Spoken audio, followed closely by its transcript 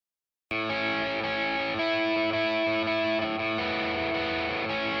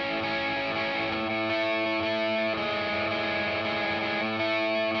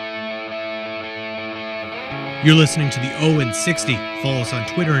You're listening to the 0-60. Follow us on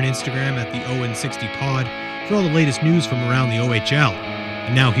Twitter and Instagram at the 0-60 Pod for all the latest news from around the OHL.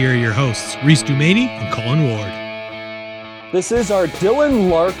 And now here are your hosts, Reese Dumaney and Colin Ward. This is our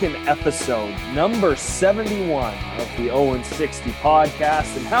Dylan Larkin episode, number 71 of the 0-60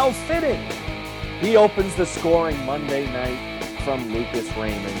 podcast, and how fitting he opens the scoring Monday night from Lucas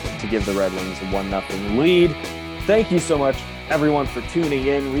Raymond to give the Red Wings a 1-0 lead. Thank you so much, everyone, for tuning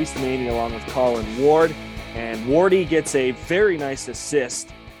in. Reese Dumaney along with Colin Ward. And Wardy gets a very nice assist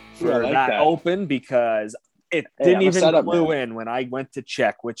for that open because it didn't even clue in when I went to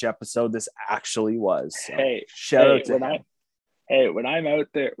check which episode this actually was. So shout out to him. When I'm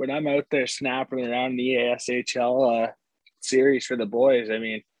out there snapping around the ASHL series for the boys, I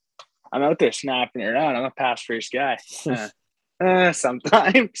mean, I'm out there snapping around. I'm a pass first guy.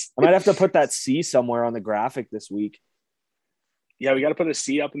 Sometimes I might have to put that C somewhere on the graphic this week. Yeah, we got to put a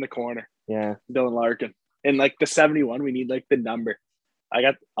C up in the corner. Yeah, Dylan Larkin. And like the 71, we need like the number.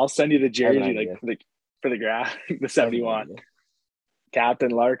 I'll send you the jersey for the graph, the 71. Captain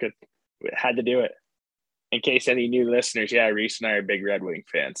Larkin had to do it. In case any new listeners, Reese and I are big Red Wing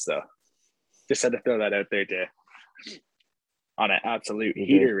fans, so just had to throw that out there too. On an absolute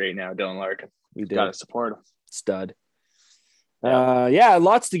heater right now, Dylan Larkin. We got to support him. Stud.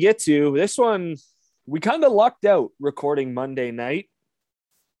 Lots to get to. This one, we kind of lucked out recording Monday night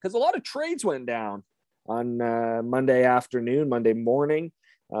because a lot of trades went down on Monday afternoon, Monday morning.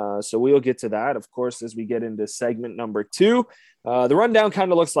 So we'll get to that, of course, as we get into segment number 2. The rundown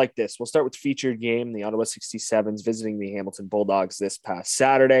kind of looks like this. We'll start with the featured game, the Ottawa 67s visiting the Hamilton Bulldogs this past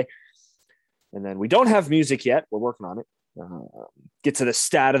Saturday. And then we don't have music yet. We're working on it. Get to the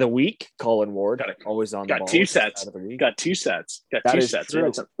stat of the week. Colin Ward, always on the ball. Got two sets.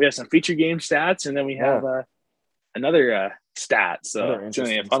 We have some featured game stats, and then we have another stat. So it's going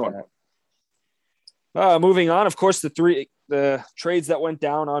to be a fun one. Moving on, of course, the trades that went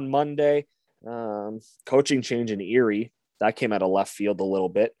down on Monday. Coaching change in Erie. That came out of left field a little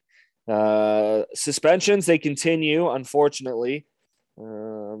bit. Suspensions, they continue, unfortunately.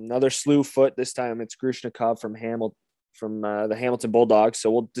 Another slew foot. This time it's Grushnikov from the Hamilton Bulldogs.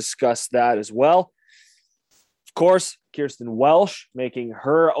 So we'll discuss that as well. Of course, Kirsten Welsh making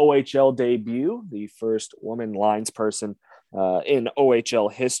her OHL debut, the first woman linesperson in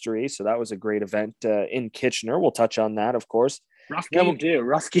OHL history. So that was a great event in Kitchener. We'll touch on that, of course. Rough game too.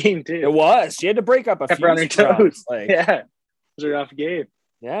 It was. She had to break up a few running toes. It was a rough game.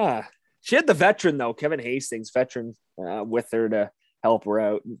 Yeah. She had the veteran, though, Kevin Hastings, with her to help her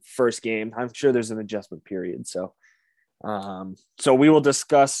out first game. I'm sure there's an adjustment period. So we will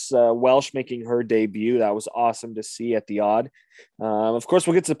discuss Welsh making her debut. That was awesome to see at the Odd. Of course,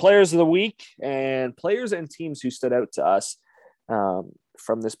 we'll get to the players of the week and players and teams who stood out to us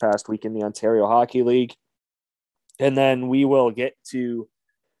from this past week in the Ontario Hockey League. And then we will get to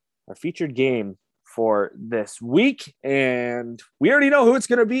our featured game for this week. And we already know who it's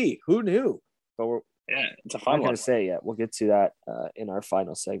going to be. Who knew? But it's a fun one. I'm not going to say yet. We'll get to that in our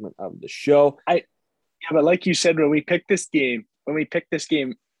final segment of the show. But like you said, when we picked this game,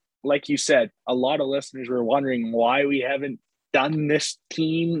 like you said, a lot of listeners were wondering why we haven't done this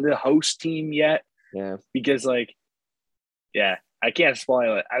team, the host team yet. Yeah. Because I can't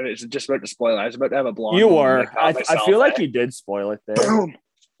spoil it. I was just about to spoil it. I was about to have a blonde. You were. I feel like you did spoil it there. Boom.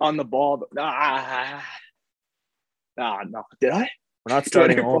 On the ball. No. Did I? We're not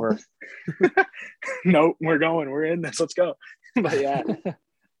starting over. No, we're going. We're in this. Let's go. But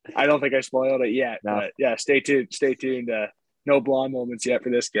I don't think I spoiled it yet. No. But stay tuned. No blonde moments yet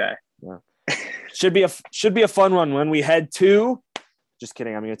for this guy. Yeah. Should be a fun one when we head to. Just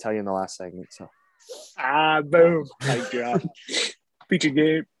kidding. I'm going to tell you in the last segment. So. Boom. My God. Featured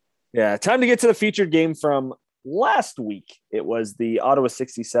game. Yeah, time to get to the featured game from last week. It was the Ottawa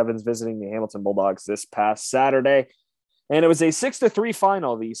 67s visiting the Hamilton Bulldogs this past Saturday. And it was a 6-3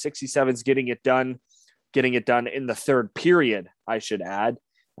 final. The 67s getting it done in the third period, I should add.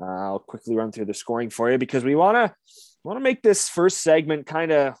 I'll quickly run through the scoring for you because we want to make this first segment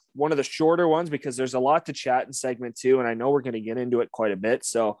kind of one of the shorter ones because there's a lot to chat in segment 2, and I know we're going to get into it quite a bit.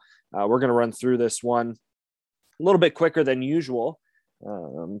 So we're going to run through this one a little bit quicker than usual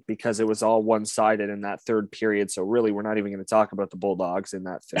because it was all one-sided in that third period. So really, we're not even going to talk about the Bulldogs in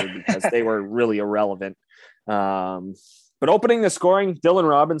that third because they were really irrelevant. But opening the scoring, Dylan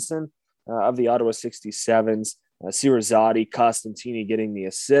Robinson of the Ottawa 67s, Sirazati, Costantini getting the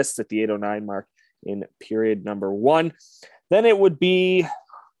assist at the 8:09 mark in period number 1. Then it would be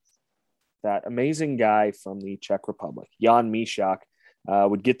that amazing guy from the Czech Republic, Jan Mysak,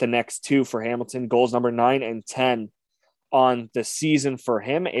 would get the next 2 for Hamilton. Goals number 9 and 10 on the season for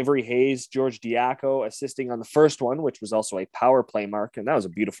him. Avery Hayes, George Diaco assisting on the first one, which was also a power play mark. And that was a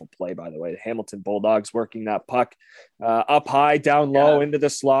beautiful play, by the way. The Hamilton Bulldogs working that puck up high, down low, into the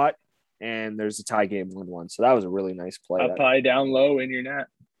slot. And there's a tie game 1-1. So that was a really nice play. Up high, down low in your net.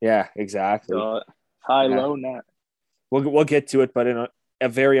 Yeah, exactly. So high, low net. We'll get to it, but in a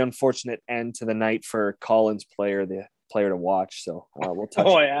very unfortunate end to the night for Collins the player to watch. So we'll touch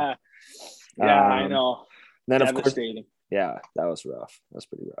Oh, yeah. Yeah, I know. Then, of course, yeah, that was rough. That was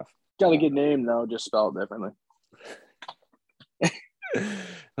pretty rough. Got a good name, though, just spelled differently.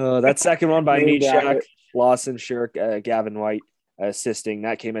 That second one by Nishak, Lawson, Shirk, Gavin White assisting.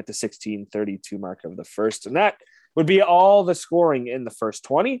 That came at the 16:32 mark of the first. And that would be all the scoring in the first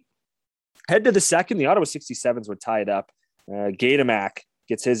 20. Head to the second, the Ottawa 67s would tie it up. Gatomac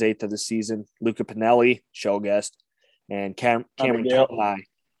gets his 8th of the season. Luca Pinelli, show guest, and Cameron Tolai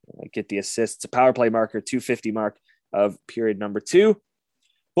get the assists. A power play marker, 250 mark of period number 2.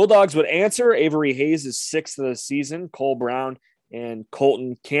 Bulldogs would answer. Avery Hayes is 6th of the season. Cole Brown and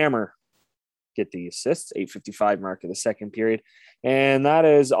Colton Kammer get the assists, 8:55 mark of the second period. And that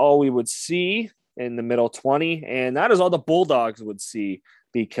is all we would see in the middle 20. And that is all the Bulldogs would see,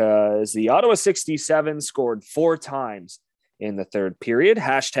 because the Ottawa 67 scored 4 times in the third period.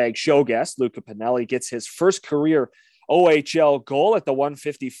 Hashtag show guest, Luca Pinelli gets his first career OHL goal at the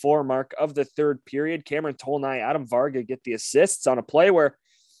 154 mark of the third period. Cameron Tolnai, Adam Varga get the assists on a play where,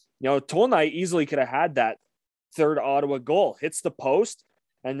 Tolnai easily could have had that third Ottawa goal. Hits the post,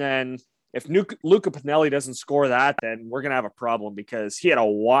 and then if Luca Pinelli doesn't score that, then we're going to have a problem, because he had a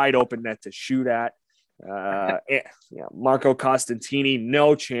wide open net to shoot at. Marco Costantini,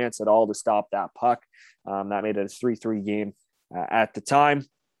 no chance at all to stop that puck. That made it a 3-3 game at the time.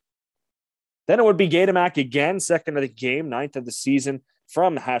 Then it would be Gatomac again, 2nd of the game, 9th of the season,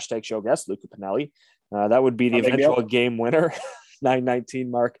 from hashtag show guest, Luca Pinelli. That would be the eventual game winner,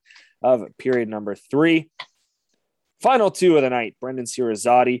 9:19 mark of period number 3. Final 2 of the night, Brendan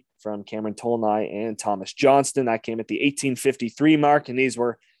Cirizzotti from Cameron Tolnai and Thomas Johnston. That came at the 18:53 mark, and these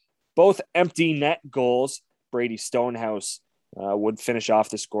were both empty net goals. Brady Stonehouse would finish off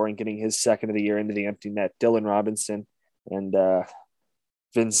the scoring, getting his 2nd of the year into the empty net. Dylan Robinson and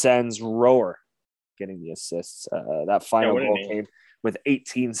Vincenz Rower getting the assists. That final goal came with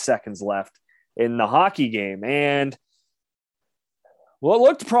 18 seconds left in the hockey game. And what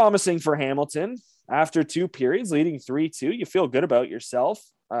looked promising for Hamilton after 2 periods, leading 3-2. You feel good about yourself.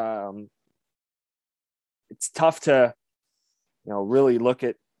 It's tough to, really look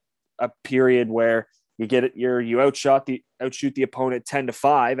at a period where you outshoot the opponent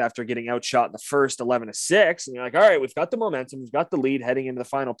 10-5 after getting outshot in the first 11-6. And you're like, all right, we've got the momentum. We've got the lead heading into the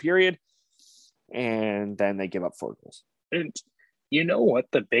final period. And then they give up 4 goals. And you know what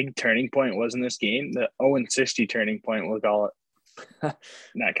the big turning point was in this game? The 0-60 turning point, we'll call it.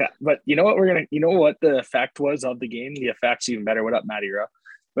 But you know what the effect was of the game? The effect's even better. What up, Matty Rowe?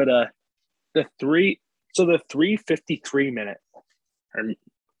 But the 3:53 minute, 3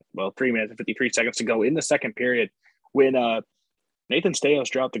 minutes and 53 seconds to go in the second period, when Nathan Staios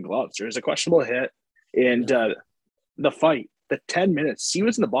dropped the gloves. There was a questionable hit, and the fight, the 10 minutes, he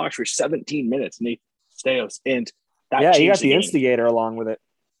was in the box for 17 minutes, Nathan Staios, and that he got the instigator along with it.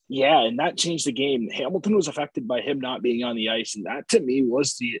 Yeah, and that changed the game. Hamilton was affected by him not being on the ice, and that to me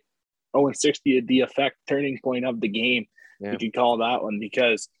was the 0-60, the effect turning point of the game. Yeah. You could call that one,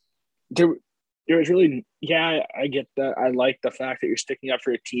 because there was really, I get that. I like the fact that you're sticking up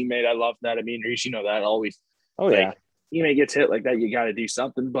for a teammate. I love that. I mean, Reese, that always. Oh, yeah. Teammate gets hit like that, you got to do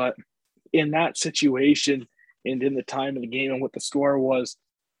something. But in that situation and in the time of the game and what the score was,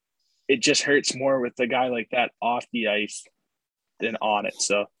 it just hurts more with the guy like that off the ice than on it.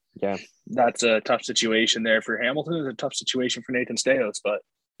 So, yeah, that's a tough situation there for Hamilton. It's a tough situation for Nathan Staios, but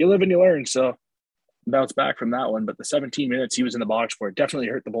you live and you learn. So, bounce back from that one. But the 17 minutes he was in the box for definitely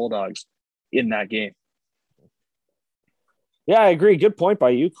hurt the Bulldogs in that game. Yeah, I agree. Good point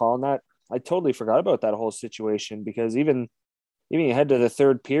by you, Colin. That I totally forgot about that whole situation, because even you head to the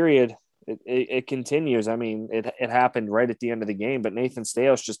third period, it continues. I mean, it happened right at the end of the game, but Nathan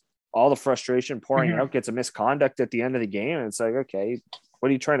Staios, just all the frustration pouring out, gets a misconduct at the end of the game. And it's like, okay, what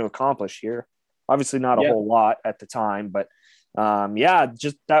are you trying to accomplish here? Obviously not a whole lot at the time, but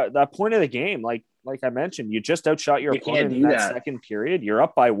just that point of the game, like I mentioned, you just outshot your opponent in that second period. You're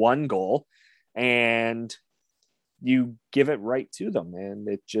up by 1 goal and you give it right to them. And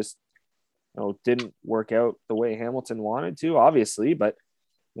it just, didn't work out the way Hamilton wanted to, obviously, but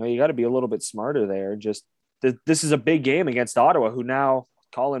you got to be a little bit smarter there. Just this is a big game against Ottawa, who now,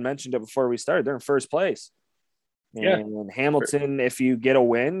 Colin mentioned it before we started, they're in first place. And Hamilton, if you get a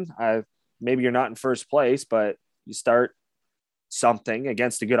win, maybe you're not in first place, but you start something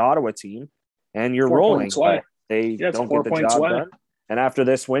against a good Ottawa team, and you're 4 rolling. points away. But they Yeah, it's don't 4 get the points job away. done. And after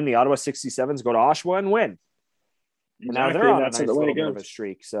this win, the Ottawa 67s go to Oshawa and win. And now they're on a nice little bit of a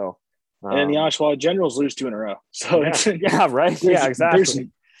streak. So, and the Oshawa Generals lose 2 in a row. So yeah, right. Yeah,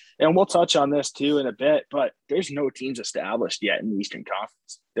 exactly. And we'll touch on this too in a bit, but there's no teams established yet in the Eastern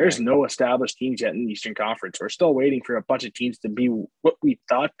Conference. There's no established teams yet in the Eastern Conference. We're still waiting for a bunch of teams to be what we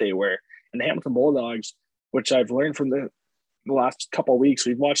thought they were. And the Hamilton Bulldogs, which I've learned from the last couple of weeks,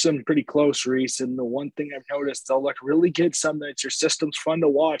 we've watched them pretty close, Reese. And the one thing I've noticed, they'll look really good some nights. Your system's fun to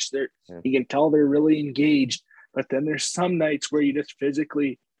watch. You can tell they're really engaged. But then there's some nights where you just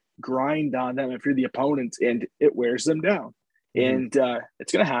physically grind on them if you're the opponents, and it wears them down. And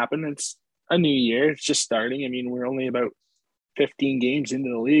it's going to happen. It's a new year. It's just starting. I mean, we're only about 15 games into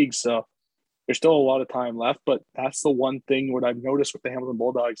the league, so there's still a lot of time left. But that's the one thing what I've noticed with the Hamilton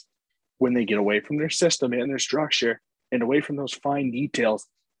Bulldogs, when they get away from their system and their structure and away from those fine details,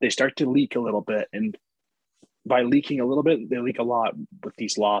 they start to leak a little bit. And by leaking a little bit, they leak a lot with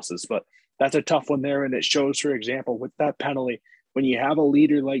these losses. But that's a tough one there. And it shows, for example, with that penalty, when you have a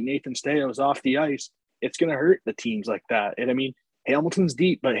leader like Nathan Staios off the ice, it's going to hurt the teams like that. And I mean, Hamilton's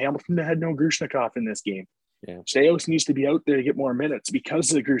deep, but Hamilton had no Grushnikov in this game. Yeah. Staios needs to be out there to get more minutes because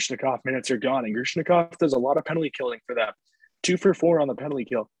the Grushnikov minutes are gone. And Grushnikov does a lot of penalty killing for them. 2 for 4 on the penalty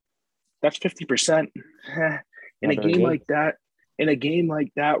kill. That's 50%. In a game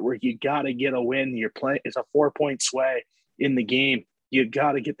like that, where you got to get a win, you're playing, it's a 4-point sway in the game. You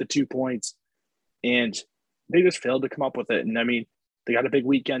got to get the 2 points. And they just failed to come up with it. And I mean, they got a big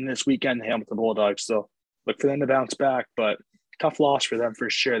weekend this weekend, the Hamilton Bulldogs. So look for them to bounce back, but tough loss for them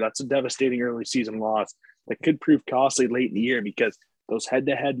for sure. That's a devastating early season loss that could prove costly late in the year because those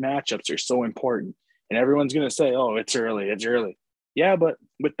head-to-head matchups are so important. And everyone's going to say, oh, it's early. Yeah, but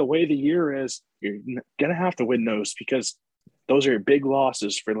with the way the year is, you're going to have to win those because those are big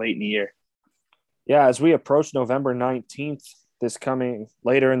losses for late in the year. Yeah, as we approach November 19th, this coming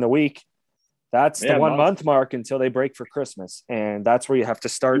later in the week, that's the 1 month mark until they break for Christmas. And that's where you have to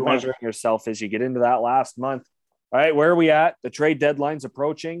start measuring yourself as you get into that last month. All right, where are we at? The trade deadline's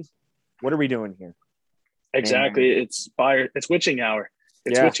approaching. What are we doing here? Exactly. It's witching hour.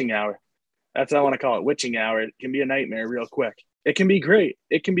 Witching hour. That's what I want to call it, witching hour. It can be a nightmare real quick. It can be great,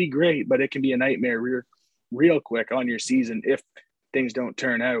 but it can be a nightmare real quick on your season if things don't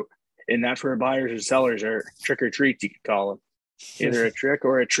turn out. And that's where buyers and sellers are trick or treats, you could call them. Either a trick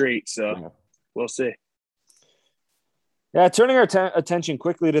or a treat. So we'll see. Yeah, turning our attention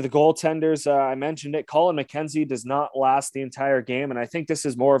quickly to the goaltenders, I mentioned it. Colin McKenzie does not last the entire game, and I think this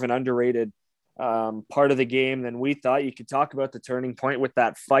is more of an underrated part of the game than we thought. You could talk about the turning point with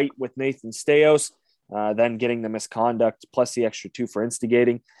that fight with Nathan Staios, then getting the misconduct plus the extra 2 for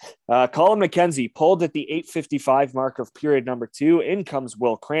instigating. Colin McKenzie pulled at the 8:55 mark of period number 2. In comes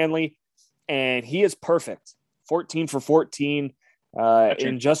Will Cranley, and he is perfect. 14 for 14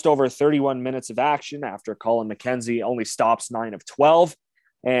 in just over 31 minutes of action after Colin McKenzie only stops 9 of 12.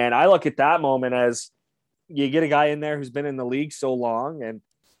 And I look at that moment as you get a guy in there who's been in the league so long, and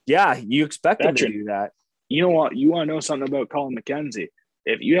you expect him to do that. You know what? You want to know something about Colin McKenzie?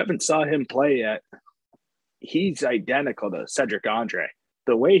 If you haven't saw him play yet, he's identical to Cedric Andre.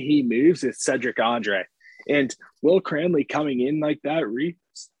 The way he moves is Cedric Andre. And Will Cranley coming in like that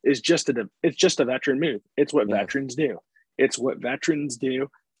is just a veteran move. It's what veterans do.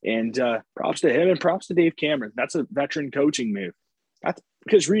 And props to him and props to Dave Cameron. That's a veteran coaching move. That's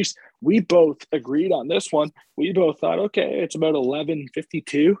because, Reese, we both agreed on this one. We both thought, okay, it's about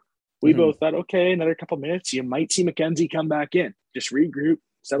 11:52. We both thought, okay, another couple minutes, you might see McKenzie come back in. Just regroup.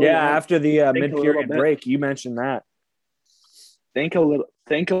 After the mid-period break, you mentioned that. Think a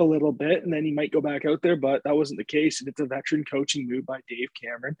little bit, and then he might go back out there, but that wasn't the case. And it's a veteran coaching move by Dave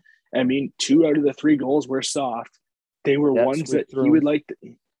Cameron. I mean, 2 out of the 3 goals were soft. They were ones that he would like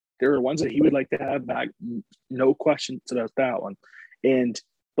to have back. No questions about that one. And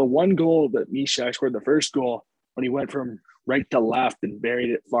the one goal that Mishak scored, the first goal, when he went from right to left and buried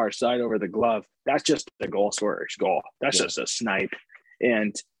it far side over the glove, that's just a goal scorer's goal. That's just a snipe.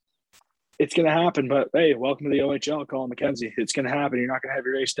 And it's going to happen. But, hey, welcome to the OHL, Colin McKenzie. It's going to happen. You're not going to have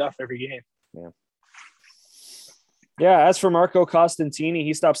your A stuff every game. Yeah, as for Marco Costantini,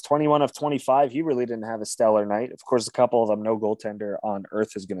 he stops 21 of 25. He really didn't have a stellar night. Of course, a couple of them, no goaltender on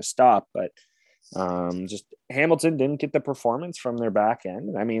earth is going to stop. But just Hamilton didn't get the performance from their back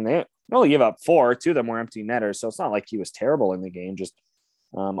end. I mean, they only give up 4. 2 of them were empty netters. So it's not like he was terrible in the game. Just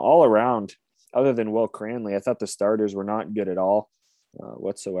all around, other than Will Cranley, I thought the starters were not good at all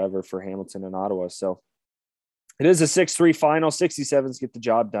whatsoever for Hamilton and Ottawa. So it is a 6-3 final. 67s get the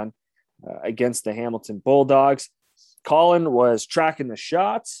job done against the Hamilton Bulldogs. Colin was tracking the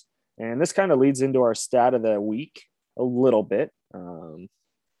shots, and this kind of leads into our stat of the week a little bit.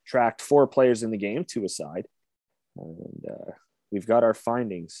 Tracked 4 players in the game, 2 aside. And we've got our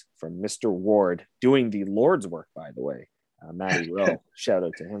findings from Mr. Ward doing the Lord's work, by the way. Matty Rowe, shout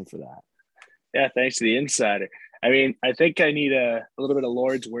out to him for that. Yeah, thanks to the insider. I mean, I think I need a little bit of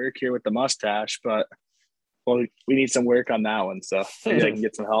Lord's work here with the mustache, but we need some work on that one. So maybe I can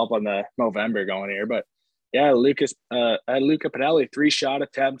get some help on the November going here. But yeah, I had Luca Pinelli, 3 shot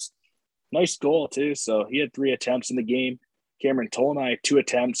attempts. Nice goal too. So he had 3 attempts in the game. Cameron Tolnai, 2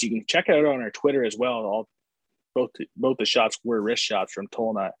 attempts. You can check it out on our Twitter as well. Both the shots were wrist shots from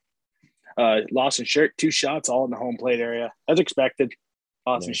Tolnai. Lawson Shirt, 2 shots, all in the home plate area, as expected.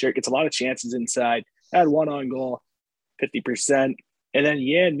 Lawson Shirt gets a lot of chances inside. Had 1 on goal, 50%. And then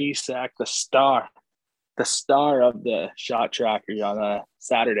Jan Misak, the star of the shot tracker on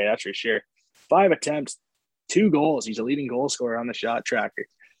Saturday, that's for sure. 5 attempts, 2 goals. He's a leading goal scorer on the shot tracker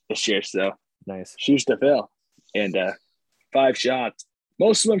this year. So nice. Shoes to fill. And 5 shots.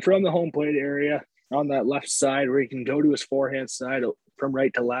 Most of them from the home plate area on that left side where he can go to his forehand side from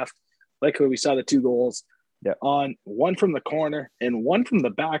right to left. Like when we saw the 2 goals. Yeah. On 1 from the corner and 1 from the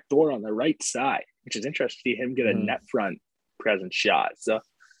back door on the right side, which is interesting to see him get a net front present shot. So,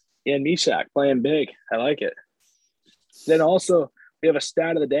 Jan Misak playing big. I like it. Then also, we have a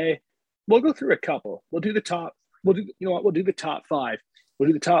stat of the day. We'll go through a couple. We'll do the top. We'll do the top 5. We'll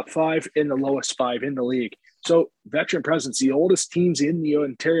do the top 5 and the lowest 5 in the league. So, veteran presence, the oldest teams in the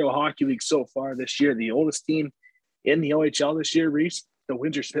Ontario Hockey League so far this year. The oldest team in the OHL this year, Reese, the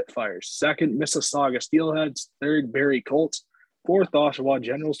Windsor Spitfires. 2nd, Mississauga Steelheads. 3rd, Barrie Colts. 4th, Oshawa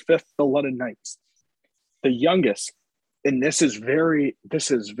Generals. 5th, the London Knights. The youngest, and this is very,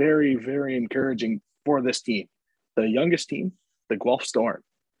 very encouraging for this team. The youngest team, the Guelph Storm.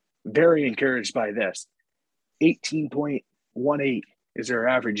 Very encouraged by this. 18.18 is their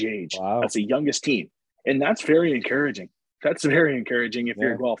average age. Wow. That's the youngest team. And that's very encouraging. That's very encouraging if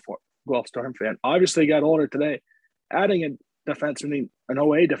you're a Guelph Storm fan. Obviously got older today, adding an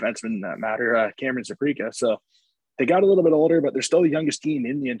OA defenseman in that matter, Cameron Zaprika. So they got a little bit older, but they're still the youngest team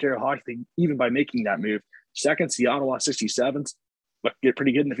in the Ontario Hockey League, even by making that move. 2nd's the Ottawa 67s, but get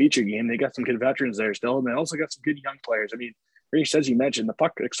pretty good in the feature game. They got some good veterans there still, and they also got some good young players. I mean, Reese, as you mentioned, the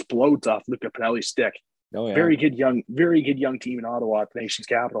puck explodes off Luca Pinelli's stick. Oh, yeah. Very good young team in Ottawa, the nation's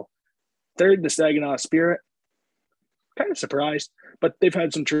capital. 3rd, the Saginaw Spirit. Kind of surprised, but they've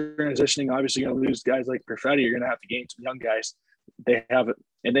had some transitioning. Obviously, going to lose guys like Perfetti. You're going to have to gain some young guys. They have it,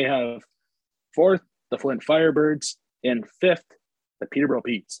 and they have 4th, the Flint Firebirds, and 5th, the Peterborough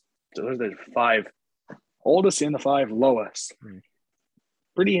Petes. So those are the 5 oldest and the 5 lowest.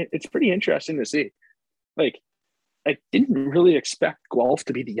 It's pretty interesting to see. Like, I didn't really expect Guelph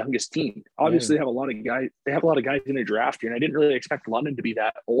to be the youngest team. Obviously, they have a lot of guys. They have a lot of guys in their draft here, and I didn't really expect London to be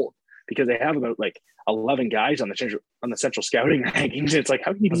that old because they have about 11 guys on the central scouting rankings. It's like,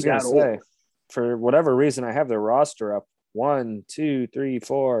 how can you be that old? For whatever reason, I have their roster up 1, 2, 3,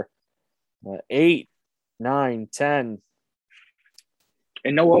 4, 8, 9, 10.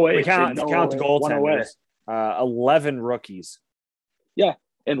 And no OA. We count the goaltenders. 11 rookies. Yeah,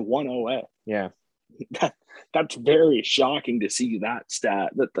 and 1 OA. Yeah. That's very shocking to see that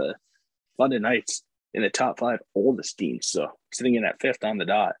stat, that the London Knights in the top 5 oldest teams, so sitting in at 5th on the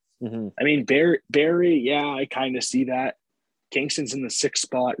dot. Mm-hmm. I mean, Barrie, yeah, I kind of see that. Kingston's in the 6th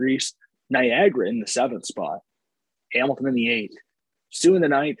spot, Reese. Niagara in the 7th spot. Hamilton in the 8th. Sioux in the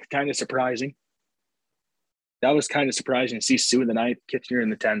 9th, kind of surprising. That was kind of surprising to see Sioux in the 9th, Kitchener in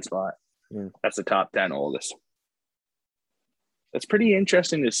the 10th spot. That's the top 10 oldest. That's pretty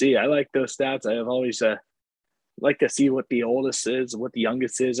interesting to see. I like those stats. I have always like to see what the oldest is, what the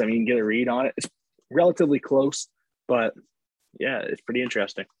youngest is. I mean, get a read on it. It's relatively close, but yeah, it's pretty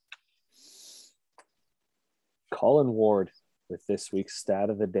interesting. Colin Ward with this week's stat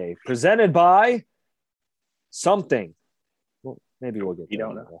of the day, presented by something. Well, maybe we'll get there. You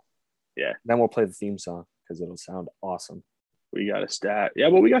don't know. Yeah. Then we'll play the theme song because it'll sound awesome. We got a stat. Yeah,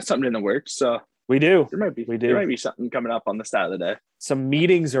 well, we got something in the works, so we do. There might be something coming up on the stat of the day. Some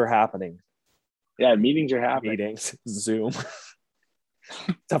meetings are happening. Yeah, meetings are happening. Meetings. Zoom.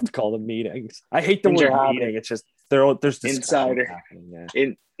 Tough to call them meetings. I hate the word meeting. It's just there's insider. Happening, yeah.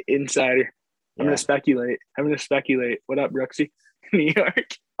 Insider. I'm gonna speculate. What up, Brooksy? New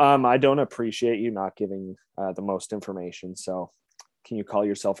York. I don't appreciate you not giving the most information. So, can you call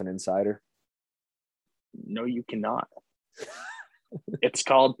yourself an insider? No, you cannot. It's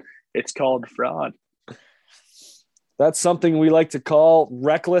called fraud. That's something we like to call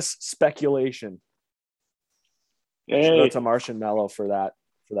reckless speculation. Hey. Shout out to Martian Mello for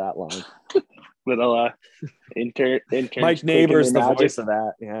that line. Little interns Mike Neighbors, the voice of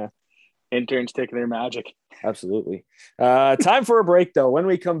that. Yeah. Interns taking their magic. Absolutely. Time for a break, though. When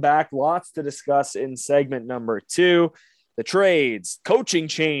we come back, lots to discuss in segment number 2. The trades, coaching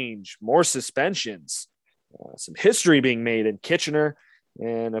change, more suspensions, some history being made in Kitchener.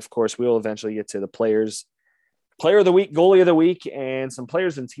 And, of course, we'll eventually get to the player of the week, goalie of the week, and some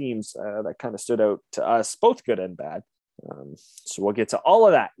players and teams that kind of stood out to us, both good and bad. So we'll get to all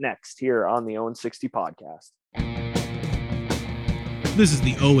of that next here on the Owen 60 podcast. This is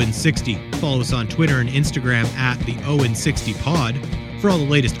the Owen 60. Follow us on Twitter and Instagram at the Owen 60 pod for all the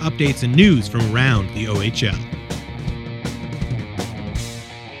latest updates and news from around the OHL.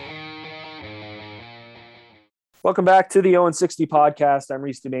 Welcome back to the Owen 60 podcast. I'm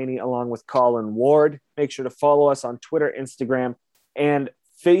Reese Dumaney along with Colin Ward. Make sure to follow us on Twitter, Instagram, and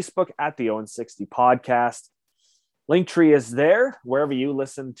Facebook at the Owen 60 podcast. Linktree is there wherever you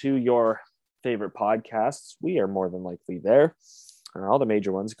listen to your favorite podcasts. We are more than likely there. All the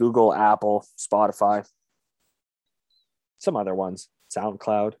major ones: Google, Apple, Spotify, some other ones,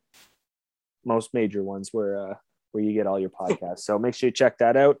 SoundCloud, most major ones where you get all your podcasts. So make sure you check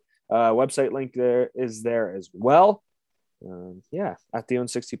that out. Website link there is there as well. At the Own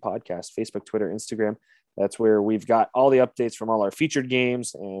 60 podcast, Facebook, Twitter, Instagram. That's where we've got all the updates from all our featured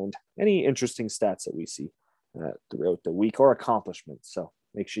games and any interesting stats that we see throughout the week or accomplishments. So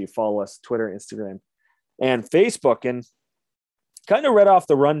make sure you follow us, Twitter, Instagram, and Facebook. And kind of read off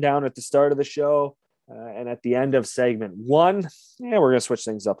the rundown at the start of the show and at the end of segment 1. We're going to switch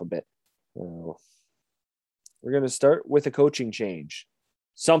things up a bit. We're going to start with a coaching change.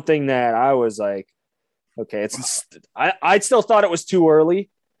 Something that I was like, okay, I still thought it was too early.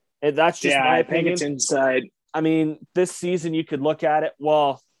 And that's just my opinion. It's inside. I mean, this season you could look at it.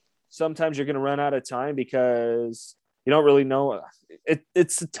 Well, sometimes you're going to run out of time because you don't really know.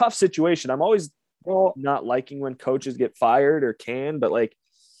 It's a tough situation. I'm always not liking when coaches get fired or can, but like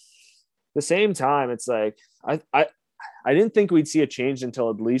the same time, it's like I didn't think we'd see a change until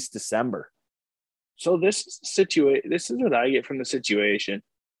at least December. So this is what I get from the situation.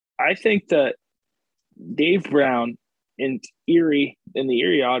 I think that Dave Brown and the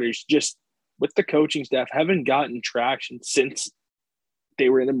Erie Otters, just with the coaching staff, haven't gotten traction since they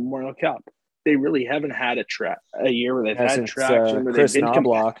were in the Memorial Cup. They really haven't had a year where they've had traction. Where Chris they've been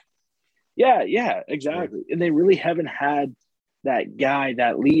Knobloch. Yeah, exactly. And they really haven't had that guy,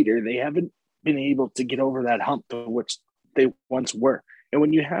 that leader. They haven't been able to get over that hump to which they once were. And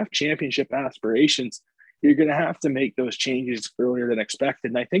when you have championship aspirations, you're going to have to make those changes earlier than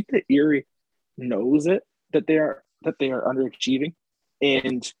expected. And I think that Erie knows it, that they are underachieving.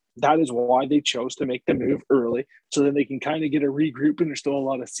 And that is why they chose to make the move early, so then they can kind of get a regroup, and there's still a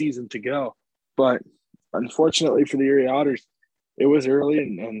lot of season to go. But unfortunately for the Erie Otters, it was early,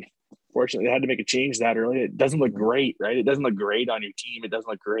 and fortunately they had to make a change that early. It doesn't look great, right? It doesn't look great on your team. It doesn't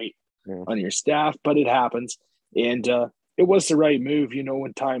look great on your staff, but it happens. And it was the right move,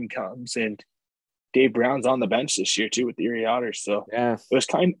 when time comes. And Dave Brown's on the bench this year too with the Erie Otters. So it was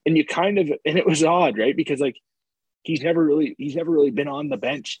and it was odd, right? Because like he's never really been on the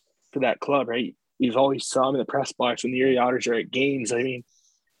bench for that club, right? You've always saw him in the press box when the Erie Otters are at games. I mean,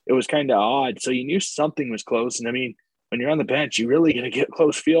 it was kind of odd. So you knew something was close. And I mean, when you're on the bench, you're really going to get a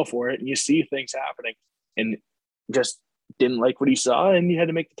close feel for it, and you see things happening, and just didn't like what he saw, and you had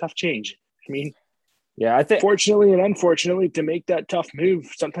to make the tough change. I mean, I think fortunately and unfortunately, to make that tough move,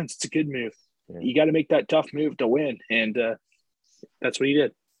 sometimes it's a good move. Yeah. You got to make that tough move to win, and that's what he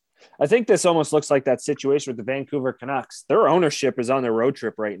did. I think this almost looks like that situation with the Vancouver Canucks. Their ownership is on their road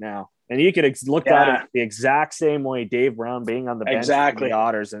trip right now, and you could look at it the exact same way. Dave Brown being on the bench for the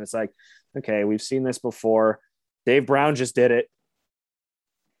Otters, and it's like, okay, we've seen this before. Dave Brown just did it.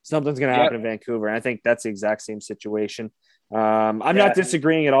 Something's going to happen in Vancouver, and I think that's the exact same situation. I'm not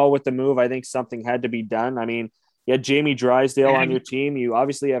disagreeing at all with the move. I think something had to be done. I mean, you had Jamie Drysdale on your team. You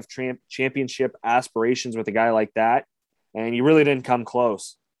obviously have championship aspirations with a guy like that, and you really didn't come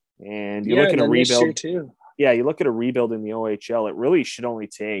close. And you look at a rebuild too. Yeah, you look at a rebuild in the OHL. It really should only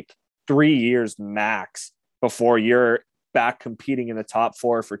take 3 years max before you're back competing in the top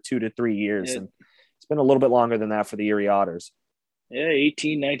 4 for 2 to 3 years. And it's been a little bit longer than that for the Erie Otters. Yeah,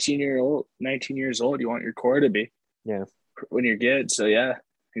 18, 19 years old. You want your core to be. Yeah. When you're good. So yeah,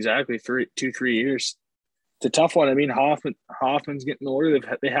 exactly. 3 years. It's a tough one. I mean, Hoffman's getting older.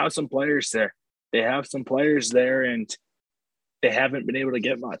 They have some players there. And they haven't been able to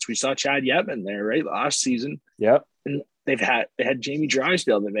get much. We saw Chad Yetman there, right, last season. Yep. And they had Jamie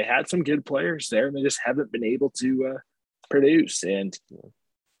Drysdale. They had some good players there, and they just haven't been able to produce. And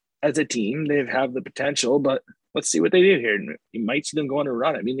as a team, they have the potential, but let's see what they do here. And you might see them go on a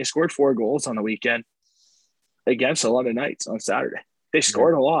run. I mean, they scored 4 goals on the weekend against a lot of Knights on Saturday. They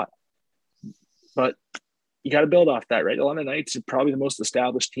scored a lot, but you got to build off that, right? A lot of Knights are probably the most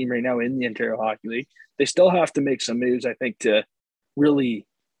established team right now in the Ontario Hockey League. They still have to make some moves, I think, to really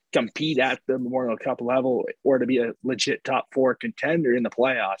compete at the Memorial Cup level or to be a legit top 4 contender in the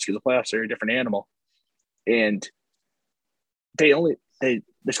playoffs, because the playoffs are a different animal. And they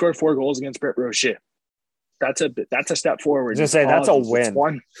scored 4 goals against Brett Rocher. That's a step forward. I was gonna say that's a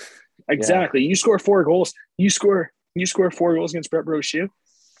win. Exactly. Yeah. You score 4 goals. You score 4 goals against Brett Rocher.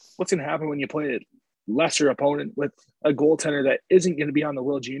 What's going to happen when you play a lesser opponent with a goaltender that isn't going to be on the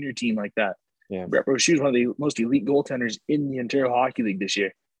World Junior team like that? Yeah. Brett Rocher is one of the most elite goaltenders in the Ontario Hockey League this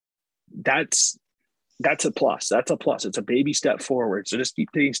year. That's a plus. That's a plus. It's a baby step forward. So just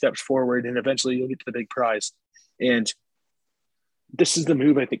keep taking steps forward, and eventually you'll get to the big prize. And this is the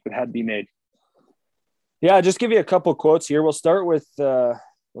move I think that had to be made. Yeah, just give you a couple quotes here. We'll start with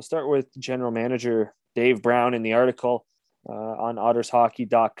General Manager Dave Brown in the article on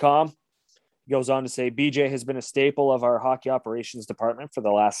ottershockey.com. He goes on to say, BJ has been a staple of our hockey operations department for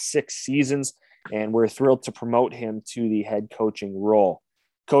the last 6 seasons, and we're thrilled to promote him to the head coaching role.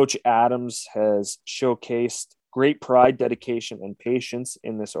 Coach Adams has showcased great pride, dedication, and patience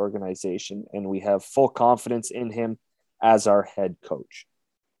in this organization, and we have full confidence in him as our head coach.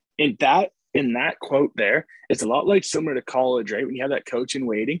 In that quote there, it's a lot like similar to college, right? When you have that coach in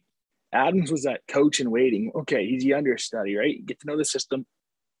waiting, Adams was that coach in waiting. Okay, he's the understudy, right? You get to know the system,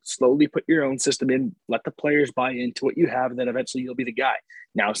 slowly put your own system in, let the players buy into what you have, and then eventually you'll be the guy.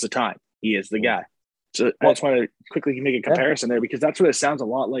 Now's the time. He is the guy. So I just want to quickly make a comparison there, because that's what it sounds a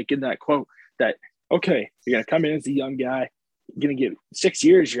lot like in that quote, that, okay, you're going to come in as a young guy, you're going to get 6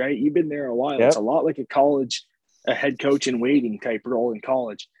 years, right? You've been there a while. Yep. It's a lot like a head coach in waiting type role in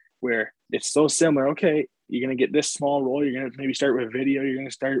college, where it's so similar. Okay, you're going to get this small role. You're going to maybe start with video. You're going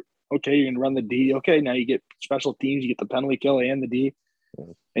to start, okay, you're going to run the D. Okay, now you get special teams. You get the penalty kill and the D.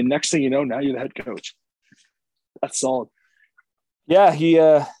 And next thing you know, now you're the head coach. That's solid. Yeah, he,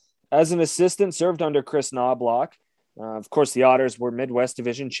 as an assistant, served under Chris Knobloch. Of course, the Otters were Midwest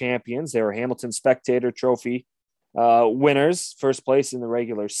Division champions. They were Hamilton Spectator Trophy winners, first place in the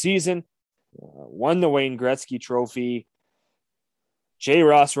regular season, won the Wayne Gretzky Trophy, J.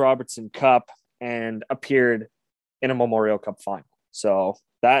 Ross Robertson Cup, and appeared in a Memorial Cup final. So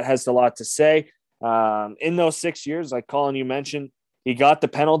that has a lot to say. In those 6 years, like Colin, you mentioned, he got the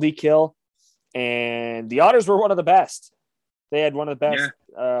penalty kill, and the Otters were one of the best. They had one of the best,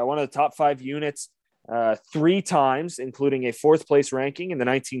 one of the top 5 units 3 times, including a 4th place ranking in the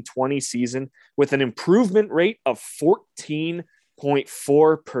 1920 season, with an improvement rate of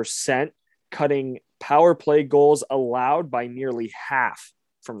 14.4%, cutting power play goals allowed by nearly half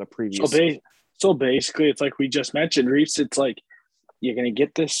from the previous season. So basically, it's like we just mentioned, Reese, it's like you're going to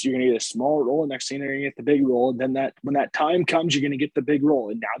get this, you're going to get a small role, next thing you're going to get the big role, and then when that time comes, you're going to get the big role.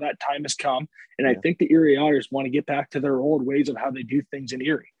 And now that time has come, and I think the Erie Otters want to get back to their old ways of how they do things in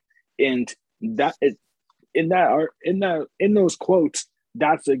Erie. And that is, in those quotes,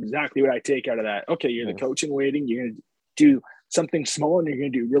 that's exactly what I take out of that. Okay, you're the coach in waiting, you're going to do something small, and you're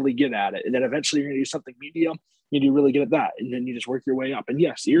going to do really good at it. And then eventually you're going to do something medium, you do really good at that, and then you just work your way up. And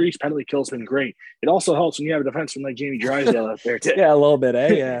yes, Erie's penalty kill has been great. It also helps when you have a defenseman like Jamie Drysdale out there too. Yeah, a little bit,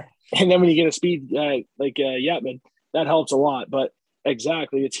 Yeah. And then when you get a speed guy like Yatman, that helps a lot. But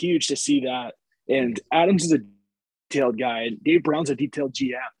exactly, it's huge to see that. And Adams is a detailed guy, and Dave Brown's a detailed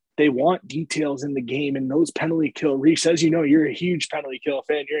GM. They want details in the game, and those penalty kill. Reese, as you know, you're a huge penalty kill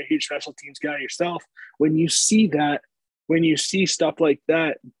fan. You're a huge special teams guy yourself. When you see that, when you see stuff like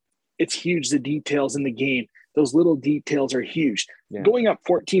that, it's huge, the details in the game. Those little details are huge. Yeah. Going up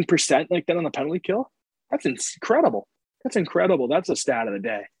 14% like that on the penalty kill, that's incredible. That's incredible. That's a stat of the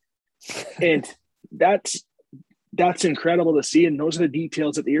day. And that's incredible to see. And those are the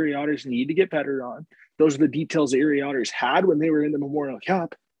details that the Erie Otters need to get better on. Those are the details the Erie Otters had when they were in the Memorial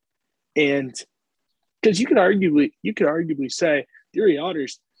Cup. And because you could arguably say the Erie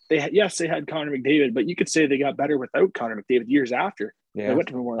Otters, they had Connor McDavid, but you could say they got better without Connor McDavid years after. Yeah, they went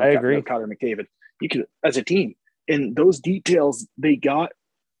to Memorial Cup without Connor McDavid. You could, as a team, and those details they got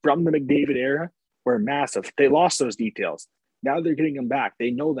from the McDavid era were massive. They lost those details. Now they're getting them back.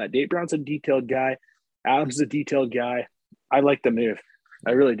 They know that. Dave Brown's a detailed guy. Adams is a detailed guy. I like the move.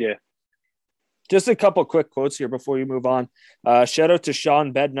 I really do. Just a couple quick quotes here before you move on. Shout out to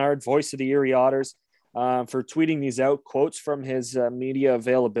Sean Bednard, voice of the Erie Otters, for tweeting these out, quotes from his media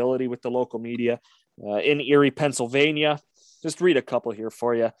availability with the local media in Erie, Pennsylvania. Just read a couple here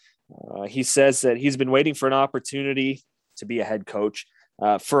for you. He says that he's been waiting for an opportunity to be a head coach.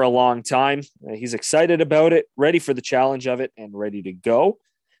 for a long time. He's excited about it, ready for the challenge of it, and ready to go.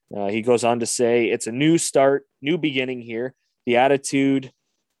 He goes on to say, it's a new start, new beginning here. The attitude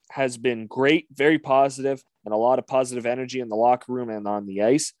has been great, very positive, and a lot of positive energy in the locker room and on the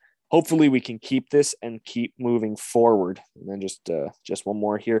ice. Hopefully we can keep this and keep moving forward. And then just one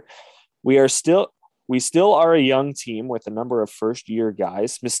more here. We still are a young team with a number of first-year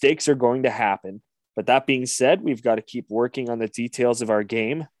guys. Mistakes are going to happen. But that being said, we've got to keep working on the details of our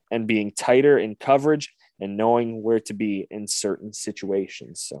game and being tighter in coverage and knowing where to be in certain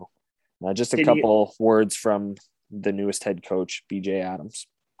situations. So just a couple words from the newest head coach, BJ Adams.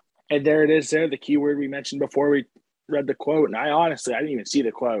 And there it is there, the key word we mentioned before we read the quote. And I didn't even see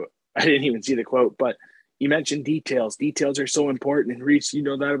the quote. But you mentioned details. Details are so important. And Reese, you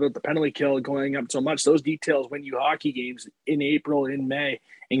know that about the penalty kill going up so much. Those details win you hockey games in April, in May,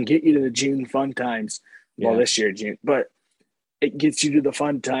 and get you to the June fun times. Well, this year, June. But it gets you to the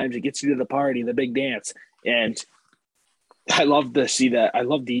fun times. It gets you to the party, the big dance. And I love to see that. I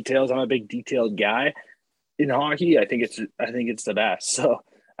love details. I'm a big detailed guy in hockey. I think it's the best. So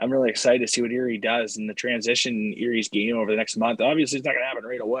I'm really excited to see what Erie does in the transition in Erie's game over the next month. Obviously, it's not going to happen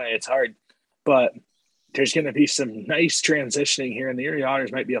right away. It's hard. But there's going to be some nice transitioning here, and the Erie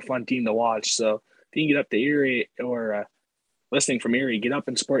Otters might be a fun team to watch. So if you can get up to Erie or listening from Erie, get up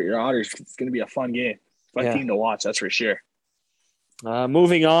and support your Otters. It's going to be a fun game. Fun team to watch, that's for sure.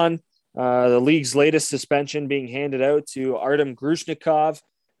 Moving on, the league's latest suspension being handed out to Artem Grushnikov.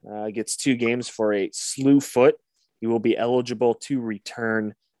 Gets 2 games for a slew foot. He will be eligible to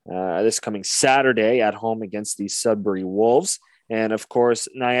return this coming Saturday at home against the Sudbury Wolves. And, of course,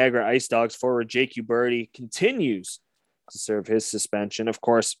 Niagara Ice Dogs forward Jake Uberti continues to serve his suspension. Of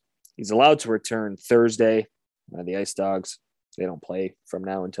course, he's allowed to return Thursday. The Ice Dogs, they don't play from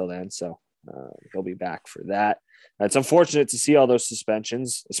now until then, so he'll be back for that. It's unfortunate to see all those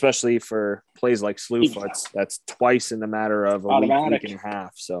suspensions, especially for plays like Slewfoots. That's twice in the matter of a week and a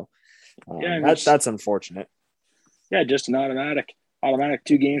half. So that's unfortunate. Yeah, just an automatic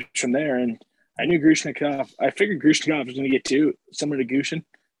 2 games from there. And I knew I figured Grushnikov was going to get 2, similar to Gushin,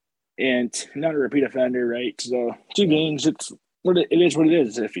 and not a repeat offender, right? So 2 games, it is what it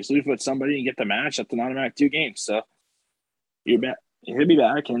is. If you sleep with somebody and get the match, that's an automatic 2 games. So he'll be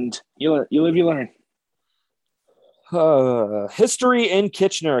back, and you live, you learn. History in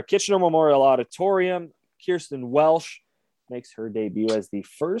Kitchener Memorial Auditorium. Kirsten Welsh makes her debut as the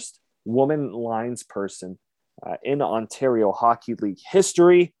first woman linesperson in Ontario Hockey League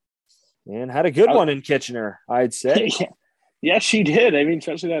history, and had a good one in Kitchener, I'd say. Yeah, she did. I mean,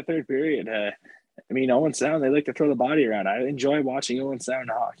 especially that third period. Owen Sound, they like to throw the body around. I enjoy watching Owen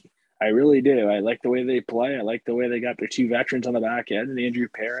Sound hockey. I really do. I like the way they play. I like the way they got their 2 veterans on the back end, and Andrew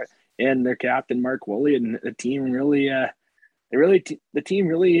Parrott and their captain Mark Woolley, and the team really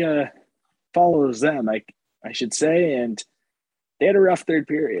follows them, I should say. And they had a rough third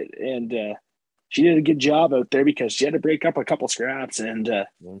period, and she did a good job out there because she had to break up a couple scraps, and it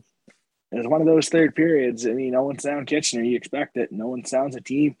was one of those third periods. I mean, Owen Sound Kitchener, you expect it. And Owen Sound's a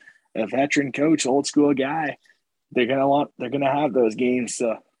team, a veteran coach, old school guy. They're gonna have those games.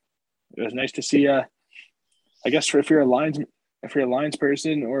 So it was nice to see. I guess if you're a lines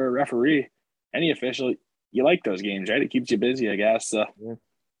person or a referee, any official, you like those games, right? It keeps you busy, I guess. So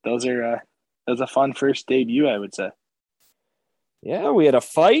those are that was a fun first debut, I would say. Yeah, we had a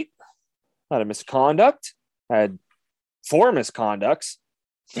fight, had a misconduct, had 4 misconducts.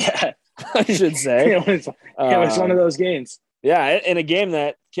 Yeah. I should say. It was one of those games. Yeah, in a game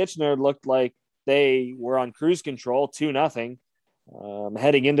that Kitchener looked like they were on cruise control, 2-0,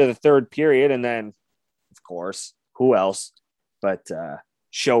 heading into the third period. And then, of course, who else but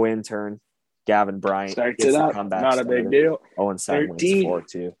show intern Gavin Bryant starts it up. Not a big deal. Owen Sound wins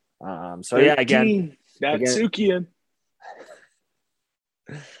 4-2. So, 13. yeah, again. Natsukian.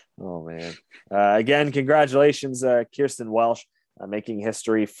 Oh, man. Again, congratulations, Kirsten Welsh, making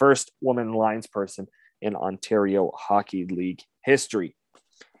history. First woman linesperson in Ontario Hockey League history.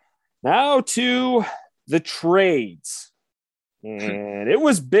 Now to the trades. And it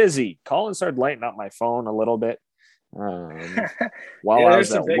was busy. Colin started lighting up my phone a little bit while I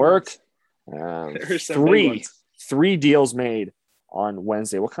was at work. 3 deals made on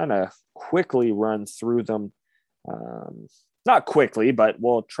Wednesday. We'll kind of quickly run through them. Not quickly, but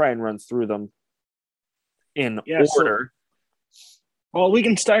we'll try and run through them in order. Well, we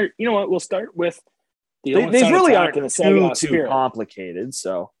can start. You know what? We'll start with the these really aren't too complicated.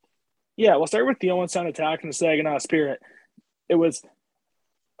 So, yeah, we'll start with the Owen Sound attack and the Saginaw Spirit. It was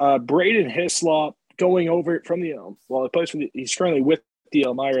Braden Hislop going over from the he plays for he's currently with the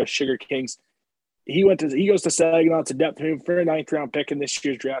Elmira Sugar Kings. he goes to Saginaw. It's a depth move for a 9th-round pick in this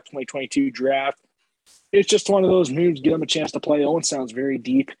year's draft, 2022 draft. It's just one of those moves. Give him a chance to play. Owen sounds very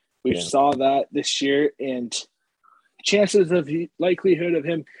deep. We saw that this year, and chances of likelihood of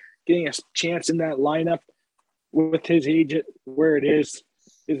him getting a chance in that lineup with his age at where it is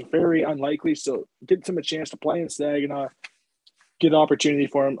very unlikely. So get him a chance to play in Saginaw. Good opportunity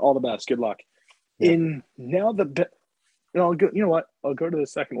for him. All the best. Good luck. Yeah. I'll go. You know what? I'll go to the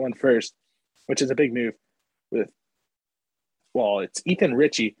second one first, which is a big move. It's Ethan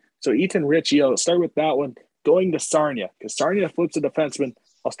Ritchie. So Ethan Ritchie, I'll start with that one. Going to Sarnia, because Sarnia flips a defenseman.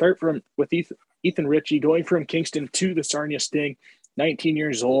 I'll start with Ethan Ritchie going from Kingston to the Sarnia Sting, 19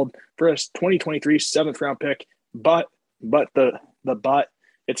 years old, for a 2023 7th-round pick. But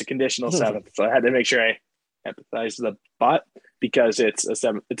it's a conditional 7th. So I had to make sure I emphasize the but, because it's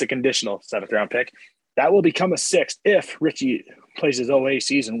a conditional 7th-round pick. That will become a 6th if Ritchie plays his OA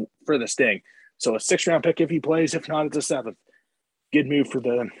season for the Sting. So a 6th-round pick if he plays. If not, it's a 7th. Good move for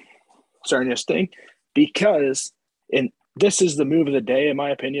the Sarnia Sting, because this is the move of the day, in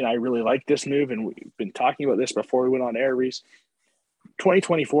my opinion. I really like this move, and we've been talking about this before we went on air, Reese.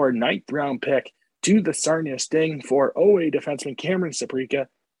 2024 9th-round pick to the Sarnia Sting for OA defenseman Cameron Saprika.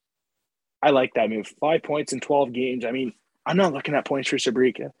 I like that move. 5 points in 12 games. I mean, I'm not looking at points for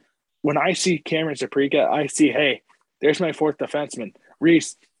Saprika. When I see Cameron Saprika, I see, hey, there's my 4th defenseman.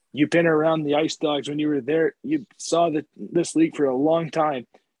 Reese, you've been around the Ice Dogs when you were there. You saw this league for a long time.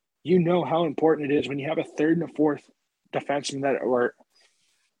 You know how important it is when you have a 3rd and a 4th defenseman that are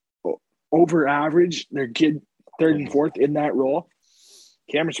over average. They're good 3rd and 4th in that role.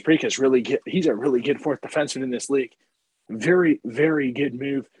 Cameron Saprika is really good. He's a really good 4th defenseman in this league. Very, very good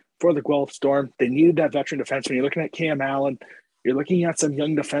move for the Guelph Storm. They needed that veteran defenseman. You're looking at Cam Allen. You're looking at some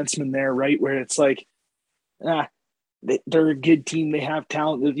young defensemen there, right, where it's like, they're a good team. They have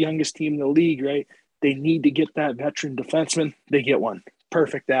talent, the youngest team in the league, right? They need to get that veteran defenseman. They get one.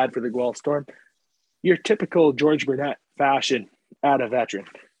 Perfect ad for the Guelph Storm. Your typical George Burnett fashion, add a veteran.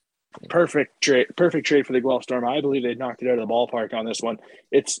 Perfect trade for the Guelph Storm. I believe they knocked it out of the ballpark on this one.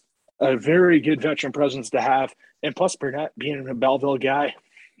 It's a very good veteran presence to have. And plus Burnett being a Belleville guy,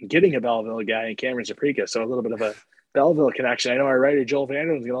 getting a Belleville guy in Cameron Saprika. So a little bit of a Belleville connection. I know our writer Joel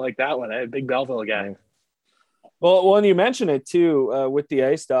Vanderland's going to like that one. I had a big Belleville guy. Well, and you mentioned it too with the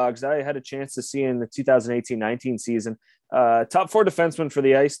Ice Dogs. I had a chance to see in the 2018-19 season. Top 4 defensemen for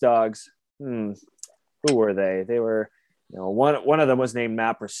the Ice Dogs. Who were they? They were, one of them was named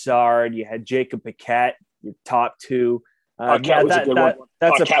Matt Broussard. You had Jacob Paquette, your top 2. That's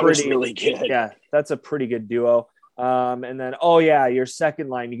really good. Yeah, that's a pretty good duo. And then, your second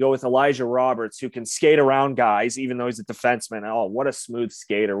line, you go with Elijah Roberts, who can skate around guys, even though he's a defenseman. Oh, what a smooth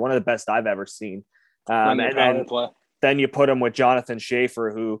skater. One of the best I've ever seen. And then you put him with Jonathan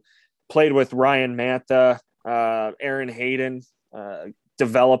Schaefer, who played with Ryan Mantha, Aaron Hayden,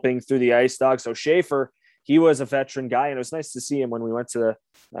 developing through the Ice Dogs. So Schaefer, he was a veteran guy, and it was nice to see him when we went to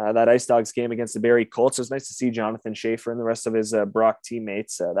that Ice Dogs game against the Barrie Colts. It was nice to see Jonathan Schaefer and the rest of his Brock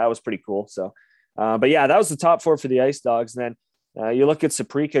teammates. That was pretty cool. So, but yeah, that was the top 4 for the Ice Dogs. And then you look at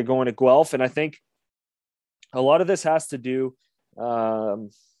Saprika going to Guelph, and I think a lot of this has to do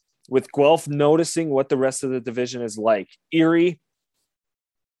with Guelph noticing what the rest of the division is like. Erie,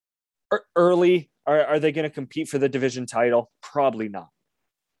 early, are they going to compete for the division title? Probably not.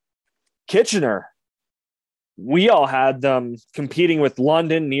 Kitchener, we all had them competing with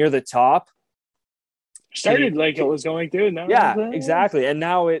London near the top. Started like it was going to. Now exactly. And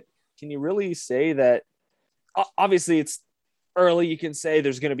now can you really say that? Obviously, it's early. You can say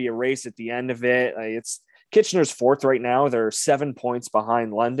there's going to be a race at the end of it. It's Kitchener's 4th right now. They're 7 points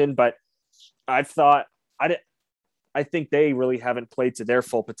behind London, but I think they really haven't played to their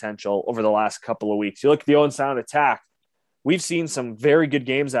full potential over the last couple of weeks. You look at the Owen Sound Attack. We've seen some very good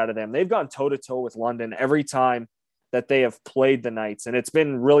games out of them. They've gone toe-to-toe with London every time that they have played the Knights, and it's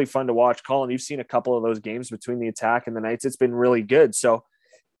been really fun to watch. Colin, you've seen a couple of those games between the Attack and the Knights. It's been really good. So,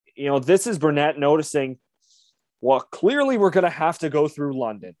 this is Burnett noticing, well, clearly we're going to have to go through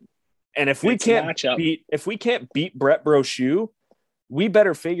London. And if we can't beat Brett Brochu, we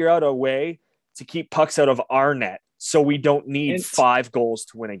better figure out a way to keep pucks out of our net so we don't need 5 goals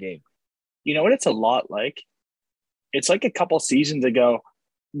to win a game. You know what it's a lot like? It's like a couple seasons ago,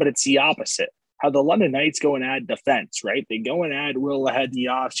 but it's the opposite. How the London Knights go and add defense, right? They go and add Will ahead in the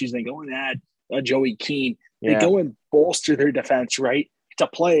offseason. They go and add Joey Keane. They go and bolster their defense, right? To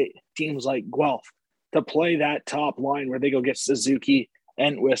play teams like Guelph, to play that top line where they go get Suzuki,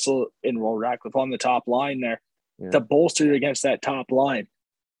 Entwistle, and Will Ratcliffe on the top line there to bolster against that top line.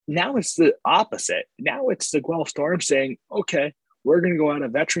 Now it's the opposite. Now it's the Guelph Storm saying, okay, we're going to go out a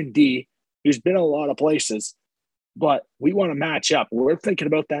veteran D who's been a lot of places, but we want to match up. We're thinking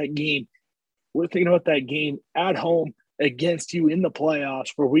about that game. We're thinking about that game at home against you in the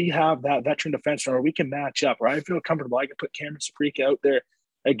playoffs where we have that veteran defenseman where we can match up, where I feel comfortable. I can put Cameron Saprika out there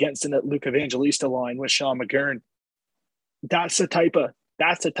against the Luke Evangelista line with Sean McGurn. That's the type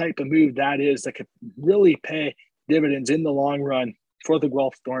of move that could really pay dividends in the long run for the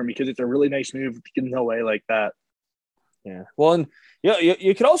Guelph Storm, because it's a really nice move to get in the way like that. Yeah. Well, and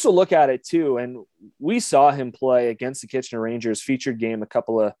you could also look at it too. And we saw him play against the Kitchener Rangers featured game a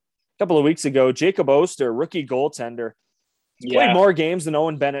couple of weeks ago. Jacob Oster, rookie goaltender, played more games than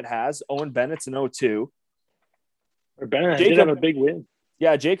Owen Bennett has. Owen Bennett's an 0-2. Or Bennett did have a big win.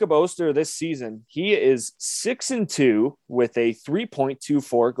 Yeah, Jacob Oster this season, he is 6-2 with a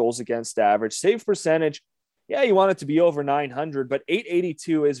 3.24 goals against average. Save percentage, yeah, you want it to be over 900, but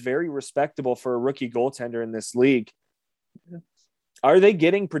 882 is very respectable for a rookie goaltender in this league. Are they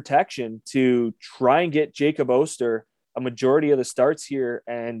getting protection to try and get Jacob Oster a majority of the starts here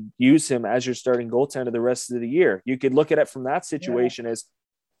and use him as your starting goaltender the rest of the year? You could look at it from that situation as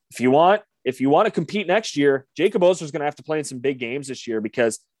if you want to compete next year, Jacob Oster is going to have to play in some big games this year,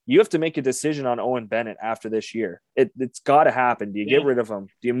 because you have to make a decision on Owen Bennett after this year. It's got to happen. Do you get rid of him?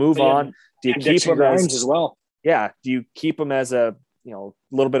 Do you move on? Do you keep him as well? Yeah. Do you keep him as a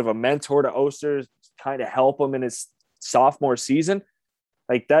little bit of a mentor to Oster, kind of help him in his sophomore season?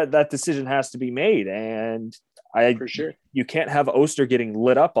 Like that decision has to be made. And for sure, you can't have Oster getting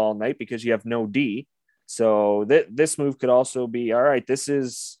lit up all night because you have no D. So this move could also be, all right, this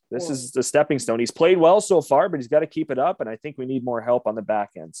is the stepping stone. He's played well so far, but he's got to keep it up. And I think we need more help on the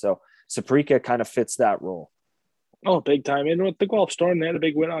back end. So Saprika kind of fits that role. Oh, big time. And with the Guelph Storm, they had a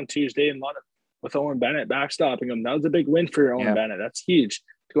big win on Tuesday in London with Owen Bennett backstopping him. That was a big win for Owen Bennett. That's huge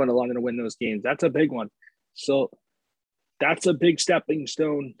to go into London and win those games. That's a big one. So that's a big stepping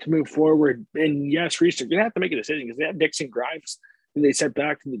stone to move forward. And yes, Reese, you're going to have to make a decision, because they have Dixon Grimes, who they sent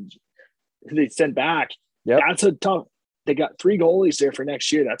back. Yep. That's a tough. They got 3 goalies there for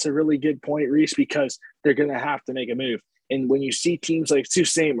next year. That's a really good point, Reese, because they're going to have to make a move. And when you see teams like Sault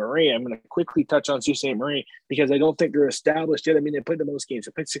Ste. Marie, I'm going to quickly touch on Sault Ste. Marie, because I don't think they're established yet. I mean, they played the most games.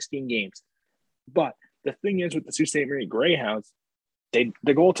 They played 16 games. But the thing is with the Sault Ste. Marie Greyhounds, the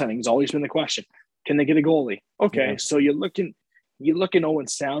goaltending has always been the question. Can they get a goalie? Okay, so you're looking Owen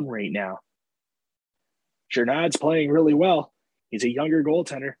Sound right now. Jernad's playing really well. He's a younger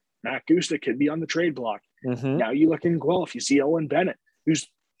goaltender. Matt Gusta could be on the trade block. Mm-hmm. Now you look in Guelph, you see Owen Bennett, who's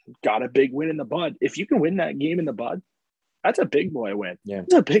got a big win in the bud. If you can win that game in the bud, that's a big boy win. Yeah.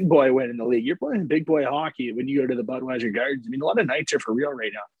 It's a big boy win in the league. You're playing big boy hockey when you go to the Budweiser Gardens. I mean, a lot of nights are for real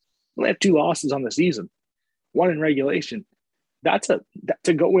right now. We only have 2 losses on the season, 1 in regulation.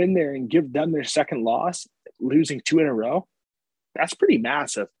 To go in there and give them their second loss, losing 2 in a row, that's pretty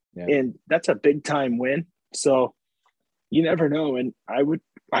massive. Yeah. And that's a big time win. So you never know. And I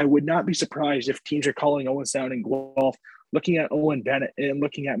would not be surprised if teams are calling Owen Sound and Guelph, looking at Owen Bennett and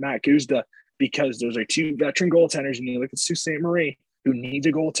looking at Matt Guzda, because those are 2 veteran goaltenders. And you look at Sault Ste. Marie, who needs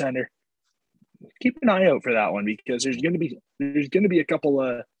a goaltender. Keep an eye out for that one, because there's going to be a couple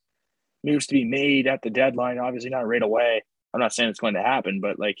of moves to be made at the deadline. Obviously not right away. I'm not saying it's going to happen,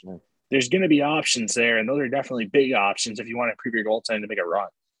 but there's going to be options there, and those are definitely big options if you want to improve your goaltending to make a run.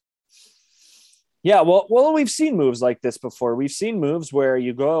 Yeah, well, we've seen moves like this before. We've seen moves where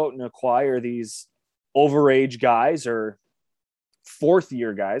you go out and acquire these overage guys, or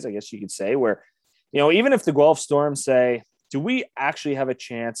 4th-year guys, I guess you could say, where, even if the Guelph Storm say, do we actually have a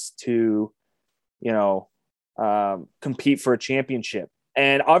chance to, compete for a championship?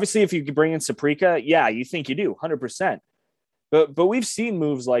 And obviously, if you could bring in Saprika, yeah, you think you do, 100%. But we've seen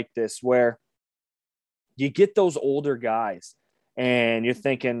moves like this where you get those older guys and you're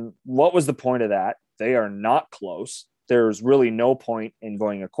thinking, what was the point of that? They are not close. There's really no point in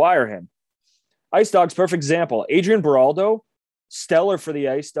going acquire him. Ice Dogs, perfect example. Adrian Beraldo, stellar for the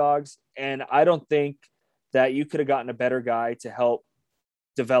Ice Dogs. And I don't think that you could have gotten a better guy to help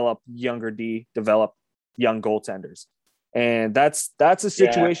develop young goaltenders. And that's a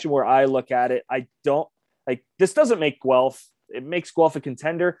situation where I look at it. I don't like, this doesn't make Guelph. It makes Guelph a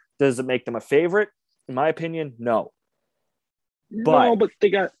contender. Does it make them a favorite? In my opinion, no. But they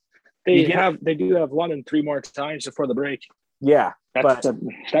do have 1 and 3 more times before the break. Yeah,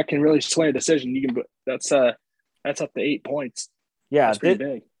 that can really sway a decision. That's up to 8 points. Yeah, that's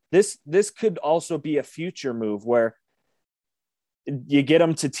pretty big. This could also be a future move where you get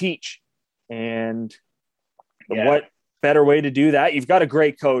them to teach, and what better way to do that? You've got a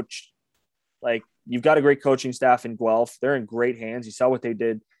great coach. You've got a great coaching staff in Guelph. They're in great hands. You saw what they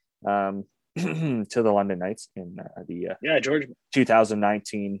did to the London Knights in the George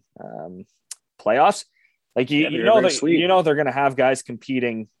 2019 playoffs. Like you know they're going to have guys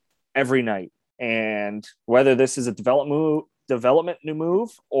competing every night, and whether this is a development new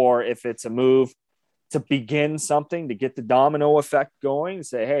move or if it's a move to begin something to get the domino effect going,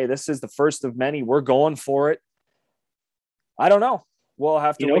 say, hey, this is the first of many. We're going for it. I don't know. We'll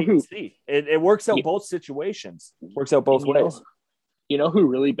have to wait and see. It works out both situations. Works out both ways. You know who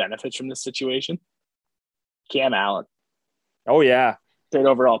really benefits from this situation? Cam Allen. Oh, yeah. Third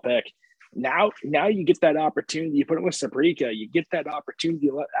overall pick. Now you get that opportunity. You put it with Sabrika. You get that opportunity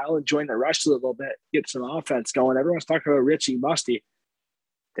to let Allen join the rush a little bit, get some offense going. Everyone's talking about Richie Musty.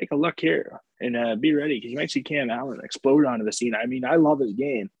 Take a look here and be ready because you might see Cam Allen explode onto the scene. I mean, I love his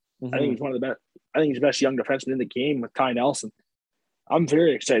game. I think he's one of the best. I think he's the best young defenseman in the game with Ty Nelson. I'm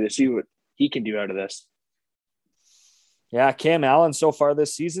very excited to see what he can do out of this. Yeah, Cam Allen so far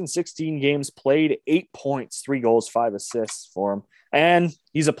this season, 16 games played, 8 points, 3 goals, 5 assists for him. And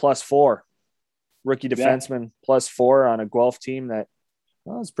he's a +4. Rookie defenseman, +4 on a Guelph team that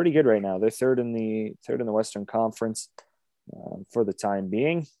is pretty good right now. They're third in the Western Conference for the time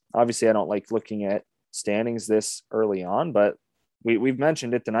being. Obviously, I don't like looking at standings this early on, but we've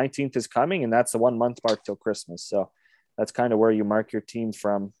mentioned it. The 19th is coming, and that's the 1 month mark till Christmas. So that's kind of where you mark your team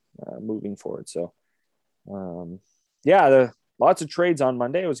from moving forward. So, lots of trades on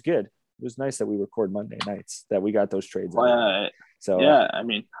Monday. It was good. It was nice that we record Monday nights, that we got those trades. I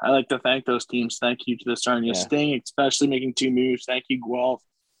mean, I like to thank those teams. Thank you to the Sarnia Sting, especially making 2 moves. Thank you, Guelph.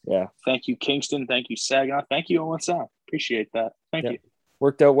 Yeah. Thank you, Kingston. Thank you, Saginaw. Thank you, Owen Sound. Appreciate that. Thank you.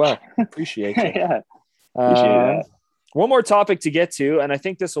 Worked out well. Appreciate it. Yeah. Appreciate that. One more topic to get to, and I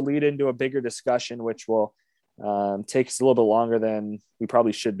think this will lead into a bigger discussion, which will take us a little bit longer than we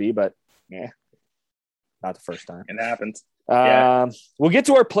probably should be, but not the first time. It happens. We'll get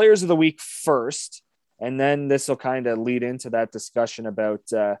to our players of the week first, and then this will kind of lead into that discussion about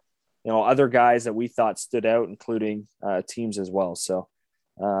other guys that we thought stood out, including teams as well. So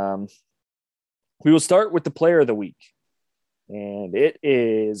we will start with the player of the week, and it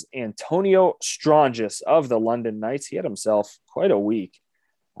is Antonio Strangis of the London Knights. He had himself quite a week,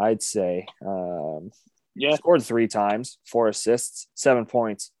 I'd say. Scored 3 times, 4 assists, 7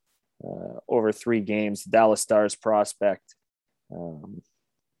 points over 3 games. Dallas Stars prospect,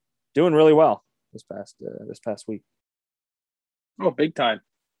 doing really well this past week. Oh, big time.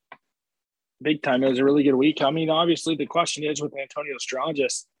 Big time. It was a really good week. I mean, obviously the question is with Antonio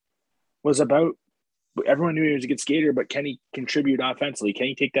Strangis was about everyone knew he was a good skater, but can he contribute offensively? Can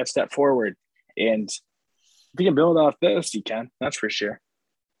he take that step forward? And if he can build off this, he can. That's for sure.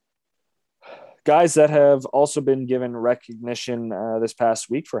 Guys that have also been given recognition this past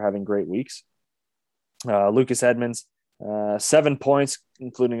week for having great weeks. Lucas Edmonds, 7 points,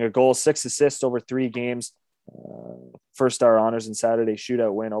 including a goal, 6 assists over 3 games. First star honors and Saturday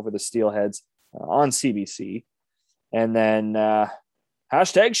shootout win over the Steelheads on CBC. And then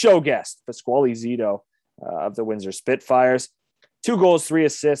hashtag show guest, Pasquale Zito of the Windsor Spitfires. 2 goals, 3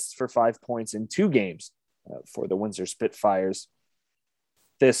 assists for 5 points in 2 games for the Windsor Spitfires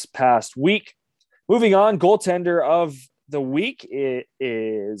this past week. Moving on, goaltender of the week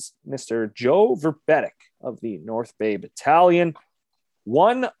is Mr. Joe Verbetic of the North Bay Battalion.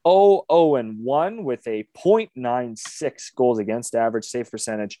 1-0-1 with a .96 goals against average, save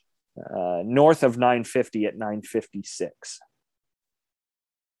percentage north of 950 at 956.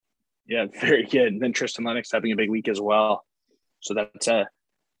 Yeah, very good. And then Tristan Lennox having a big week as well. So that's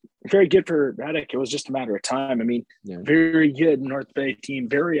very good for Verbetic. It was just a matter of time. I mean, very good North Bay team,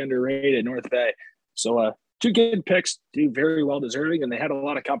 very underrated North Bay. So 2 good picks, 2 very well deserving, and they had a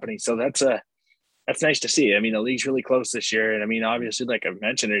lot of company. So that's nice to see. I mean, the league's really close this year. And I mean, obviously, like I've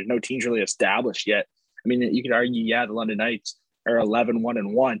mentioned, there's no teams really established yet. I mean, you could argue, the London Knights are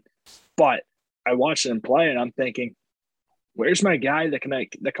 11-1-1, but I watched them play and I'm thinking, where's my guy that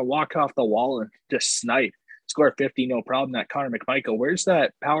can walk off the wall and just snipe, score 50, no problem, that Connor McMichael? Where's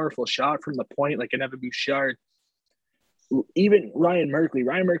that powerful shot from the point, like an Evan Bouchard? Even Ryan Merkley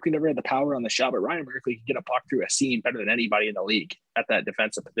never had the power on the shot, but Ryan Merkley can get a puck through a seam better than anybody in the league at that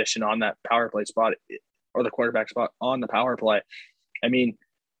defensive position on that power play spot or the quarterback spot on the power play. I mean,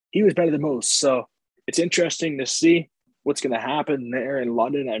 he was better than most. So it's interesting to see what's going to happen there in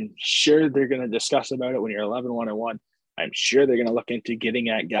London. I'm sure they're going to discuss about it when you're 11-1-1. I'm sure they're going to look into getting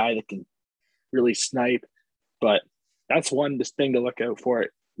that guy that can really snipe. But that's one thing to look out for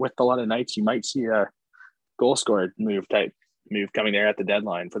it with the London Knights. You might see a goal scored move coming there at the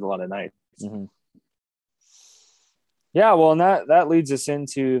deadline for the London Knights. Mm-hmm. Yeah, well, and that leads us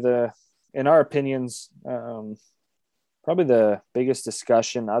into in our opinions, probably the biggest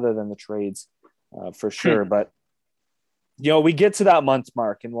discussion other than the trades for sure. But, we get to that month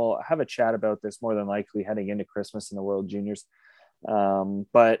mark and we'll have a chat about this more than likely heading into Christmas in the World Juniors.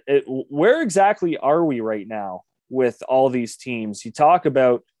 But where exactly are we right now with all these teams? You talk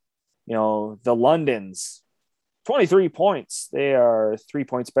about, the Londons, 23 points. They are 3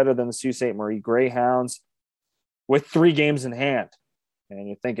 points better than the Sault Ste. Marie Greyhounds with 3 games in hand. And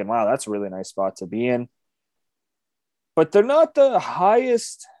you're thinking, wow, that's a really nice spot to be in. But they're not the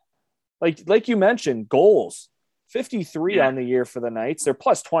highest, like you mentioned, goals. 53 on the year for the Knights. They're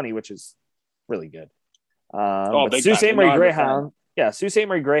plus 20, which is really good. But Sault Ste. Marie Greyhounds, Sault Ste.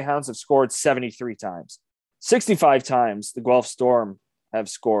 Marie Greyhounds have scored 73 times. 65 times the Guelph Storm have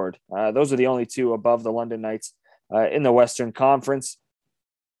scored. Those are the only 2 above the London Knights in the Western Conference.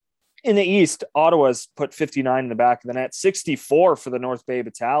 In the East, Ottawa's put 59 in the back of the net, 64 for the North Bay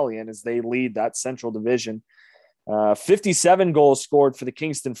Battalion as they lead that Central Division. 57 goals scored for the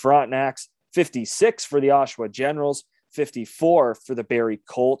Kingston Frontenacs, 56 for the Oshawa Generals, 54 for the Barrie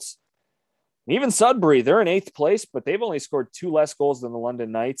Colts. And even Sudbury, they're in 8th place, but they've only scored 2 less goals than the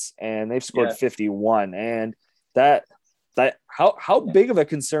London Knights, and they've scored 51. And how big of a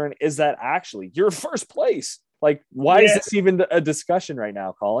concern is that actually? You're first place. Why is this even a discussion right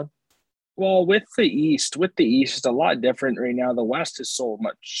now, Colin? Well, with the East, it's a lot different right now. The West is so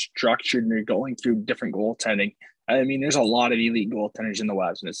much structured, and they're going through different goaltending. I mean, there's a lot of elite goaltenders in the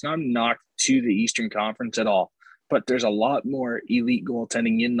West, and it's not a knock to the Eastern Conference at all. But there's a lot more elite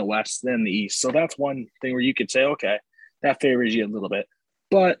goaltending in the West than the East. So that's one thing where you could say, okay, that favors you a little bit.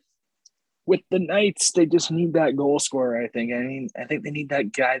 But with the Knights, they just need that goal scorer, I think. I mean, I think they need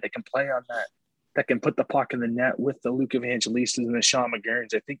that guy that can play on that can put the puck in the net with the Luke Evangelistas and the Sean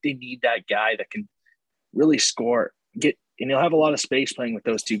McGurns. I think they need that guy that can really score. And you'll have a lot of space playing with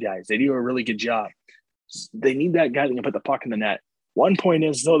those 2 guys. They do a really good job. They need that guy that can put the puck in the net. One point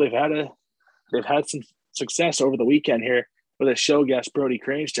is, though, they've had some success over the weekend here with a show guest, Brody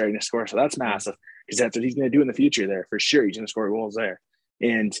Crane, starting to score. So that's massive because that's what he's going to do in the future there. For sure, he's going to score goals there.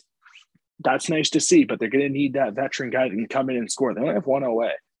 And that's nice to see, but they're going to need that veteran guy that can come in and score. They only have 1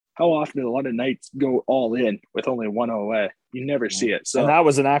 away. How often do a lot of Knights go all in with only 1 away? You never see it. So, and that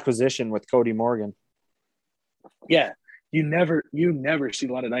was an acquisition with Cody Morgan. Yeah, you never see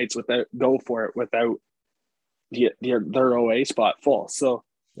a lot of Knights go for it without their OA spot full. So,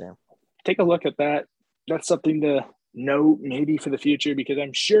 take a look at that. That's something to note maybe for the future, because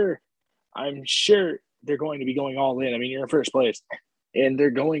I'm sure they're going to be going all in. I mean, you're in first place, and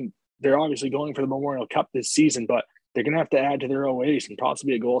they're obviously going for the Memorial Cup this season, but they're going to have to add to their OAs and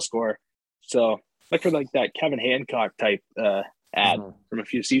possibly a goal scorer. So look for that Kevin Hancock type ad from a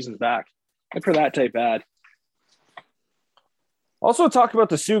few seasons back. Look for that type ad. Also talk about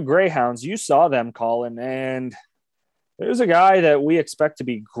the Sioux Greyhounds. You saw them, Colin, and there's a guy that we expect to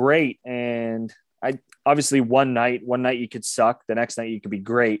be great. And obviously one night you could suck. The next night you could be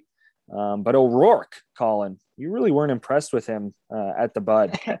great. But O'Rourke, Colin, you really weren't impressed with him at the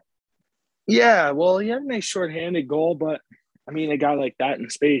Bud. Yeah, well, he had a nice shorthanded goal, but I mean, a guy like that in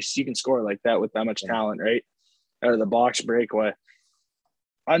space, you can score like that with that much talent, right? Out of the box breakaway.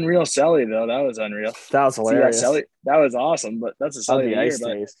 Unreal Selly, though. That was unreal. That was hilarious. That was awesome, but that's a Selly ice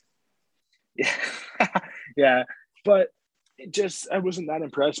taste. Yeah. Yeah. But I wasn't that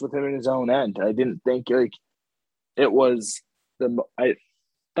impressed with him in his own end. I didn't think it was I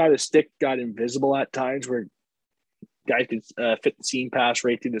thought his stick got invisible at times where guy could fit the seam pass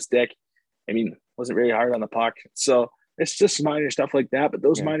right through the stick. I mean, wasn't very hard on the puck. So it's just minor stuff like that. But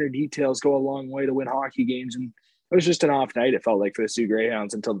those minor details go a long way to win hockey games. And it was just an off night, it felt like, for the Sioux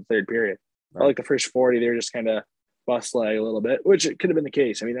Greyhounds until the third period. Felt like the first 40, they were just kind of bust leg a little bit, which it could have been the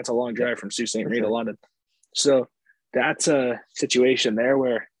case. I mean, that's a long drive from Sault Ste. Marie to London. So that's a situation there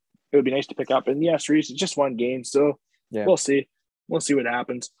where it would be nice to pick up. And yes, Reese, it's just one game. So we'll see. We'll see what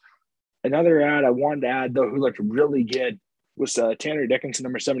happens. Another ad I wanted to add, though, who looked really good was Tanner Dickinson,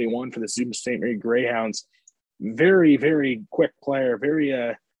 number 71 for the Sault Ste. Marie Greyhounds. Very, very quick player.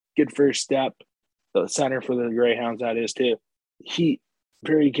 Very good first step. The center for the Greyhounds, that is, too.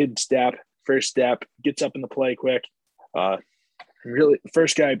 Very good first step, gets up in the play quick. Really,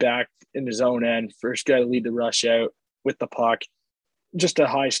 first guy back in his own end, first guy to lead the rush out with the puck. Just a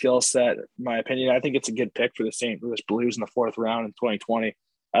high skill set, in my opinion. I think it's a good pick for the St. Louis Blues in the 4th round in 2020.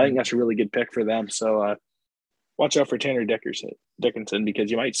 I think that's a really good pick for them. So watch out for Tanner Dickinson,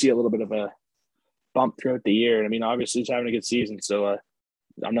 because you might see a little bit of a bump throughout the year. And I mean, obviously he's having a good season, so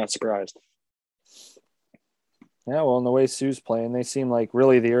I'm not surprised. Yeah, well, in the way Sioux's playing, they seem like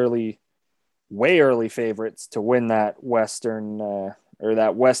really the way early favorites to win that Western or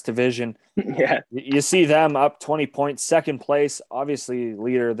that West Division. Yeah. You see them up 20 points, second place. Obviously,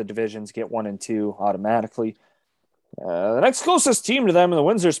 leader of the divisions get 1 and 2 automatically. The next closest team to them are the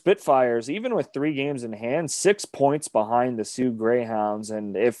Windsor Spitfires, even with 3 games in hand, 6 points behind the Sioux Greyhounds.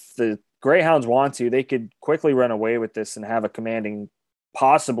 And if the Greyhounds want to, they could quickly run away with this and have a commanding,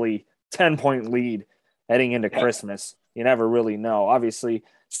 possibly 10-point lead heading into Christmas. You never really know. Obviously,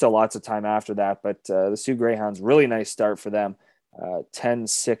 still lots of time after that, but the Sioux Greyhounds, really nice start for them,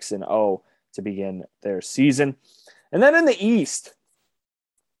 10-6-0 to begin their season. And then in the East,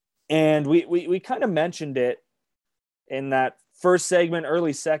 and we kind of mentioned it in that first segment,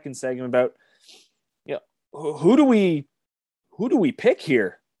 early second segment, about who do we pick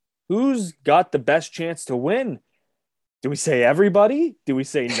here? Who's got the best chance to win? Do we say everybody? Do we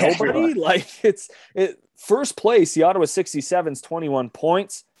say nobody? Like first place, the Ottawa 67s, 21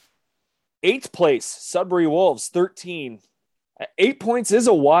 points. 8th place, Sudbury Wolves, 13. 8 points is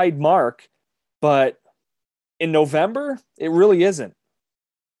a wide mark, but in November, it really isn't.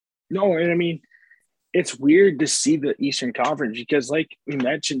 No, and I mean, it's weird to see the Eastern Conference because, like we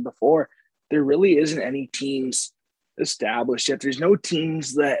mentioned before, there really isn't any teams established yet. There's no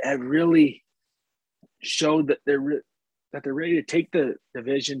teams that have really showed that they're ready to take the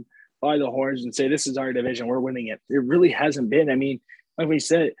division by the horns and say, this is our division, we're winning it. It really hasn't been. I mean, like we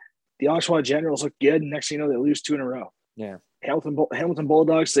said, the Oshawa Generals look good. Next thing you know, they lose 2 in a row. Yeah. Hamilton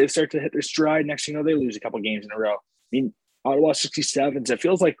Bulldogs, they start to hit their stride. Next thing you know, they lose a couple games in a row. I mean, Ottawa 67s, it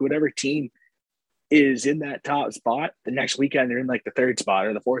feels like whatever team is in that top spot, the next weekend they're in like the 3rd spot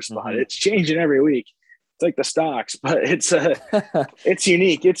or the 4th spot. Mm-hmm. It's changing every week. It's like the stocks, but it's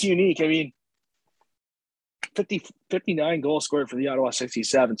unique. It's unique. I mean, 59 goals scored for the Ottawa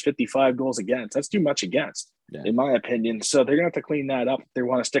 67s, 55 goals against. That's too much against, in my opinion. So they're going to have to clean that up if they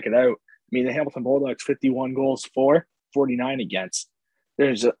want to stick it out. I mean, the Hamilton Bulldogs, 51 goals for, 49 against.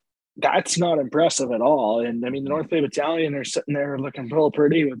 That's not impressive at all. And I mean, the North Bay Battalion are sitting there looking real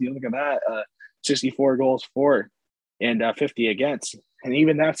pretty with you look at that, 64 goals for and 50 against. And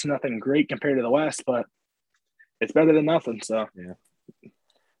even that's nothing great compared to the West, but it's better than nothing. So, yeah.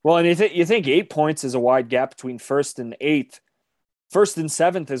 Well, and you think 8 points is a wide gap between 1st and 8th. 1st and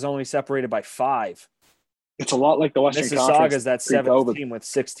 7th is only separated by 5. It's a lot like the Western Conference. Mississauga's that 7th team with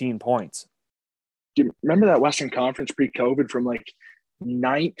 16 points. Do you remember that Western Conference pre-COVID from like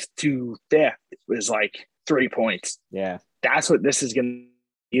 9th to 5th? It was like 3 points. Yeah. That's what this is going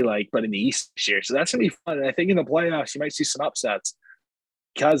to be like, but in the East this year. So that's going to be fun. And I think in the playoffs, you might see some upsets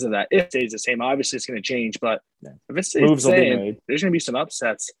because of that. If it stays the same, obviously it's going to change, but if it stays the same, there's going to be some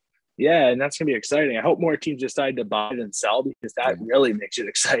upsets. Yeah, and that's going to be exciting. I hope more teams decide to buy and sell because that really makes it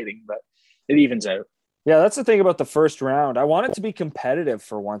exciting, but it evens out. Yeah, that's the thing about the first round. I want it to be competitive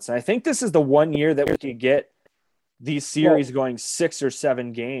for once. And I think this is the one year that we could get these series going 6 or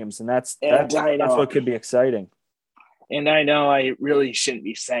 7 games, and that's what could be exciting. And I know I really shouldn't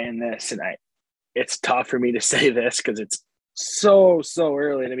be saying this, and it's tough for me to say this because it's so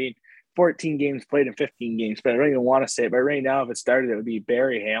early. And I mean, 14 games played in 15 games, but I don't even want to say it. But right now, if it started, it would be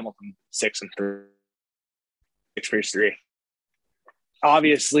Barrie Hamilton 6-3, 6-3.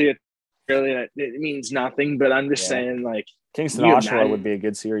 Obviously, it means nothing, but I'm just saying, like, Kingston Oshawa would be a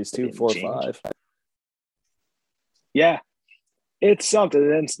good series too, 4-5. Yeah, it's something.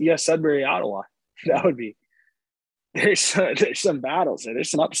 And then Sudbury, Ottawa. That would be. There's some battles there.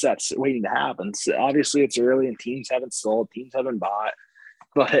 There's some upsets waiting to happen. So obviously, it's early and teams haven't sold, teams haven't bought,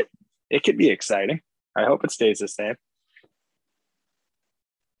 but it could be exciting. I hope it stays the same.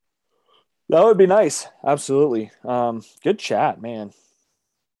 That would be nice. Absolutely. Good chat, man.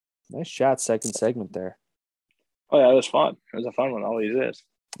 Nice chat. Second segment there. Oh yeah, it was fun. It was a fun one. Always is.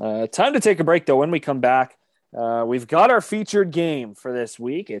 Time to take a break though. When we come back, we've got our featured game for this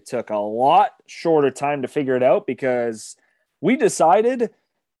week. It took a lot shorter time to figure it out because we decided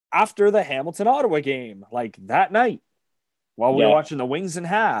after the Hamilton Ottawa game, like that night, while we were watching the Wings and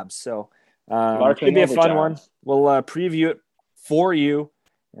Habs. So it could be a fun one. We'll preview it for you,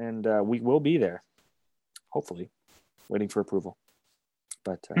 and we will be there, hopefully, waiting for approval.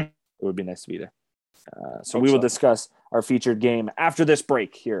 But it would be nice to be there. So we will discuss our featured game after this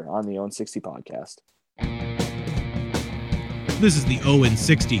break here on the Owen 60 podcast. This is the Owen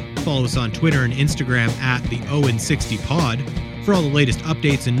 60. Follow us on Twitter and Instagram at the Owen 60 pod for all the latest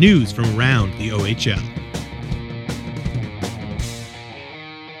updates and news from around the OHL.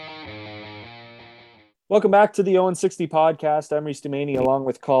 Welcome back to the Owen 60 podcast. I'm Reese Dumaney along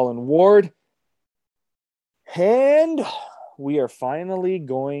with Colin Ward. And we are finally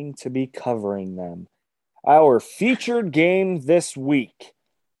going to be covering them. Our featured game this week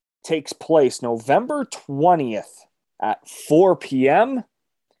takes place November 20th at 4 p.m.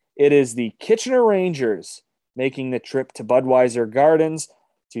 It is the Kitchener Rangers making the trip to Budweiser Gardens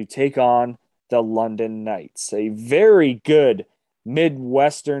to take on the London Knights. A very good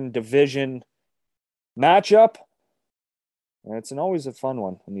Midwestern Division matchup. And it's always a fun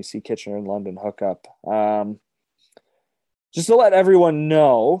one when you see Kitchener and London hook up. Just to let everyone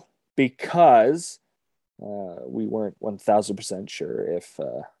know, because we weren't 1,000% sure if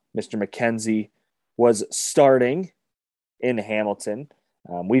Mr. McKenzie was starting in Hamilton.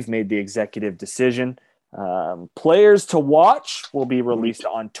 We've made the executive decision. Players to watch will be released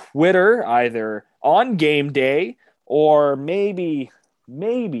on Twitter, either on game day or maybe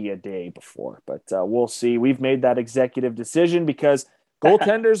a day before, but we'll see. We've made that executive decision because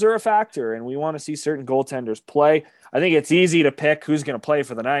goaltenders are a factor, and we want to see certain goaltenders play. I think it's easy to pick who's going to play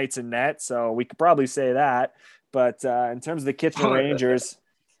for the Knights in net, so we could probably say that. But in terms of the Kitchener Rangers,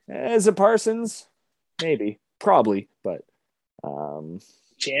 is it Parsons? Maybe, probably, but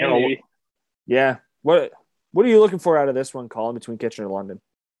yeah. What are you looking for out of this one, Colin, between Kitchener and London?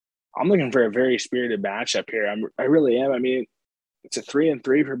 I'm looking for a very spirited matchup here. I really am. I mean, it's a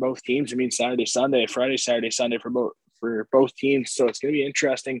 3-3 for both teams. I mean, Saturday, Sunday, Friday, Saturday, Sunday for both teams. So it's going to be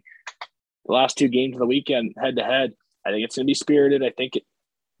interesting. The last two games of the weekend, head to head. I think it's going to be spirited. I think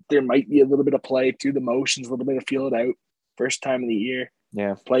there might be a little bit of play through the motions, a little bit of feel it out. First time of the year.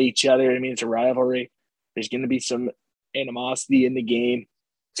 Yeah. Play each other. I mean, it's a rivalry. There's going to be some animosity in the game.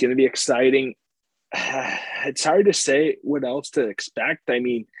 It's going to be exciting. It's hard to say what else to expect. I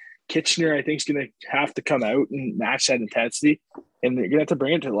mean, Kitchener, I think, is going to have to come out and match that intensity, and they're going to have to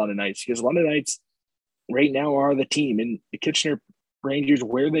bring it to the London Knights because London Knights right now are the team, and the Kitchener Rangers,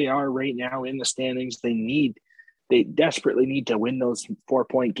 where they are right now in the standings, they desperately need to win those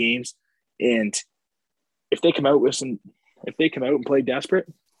 4-point games. And if they come out and play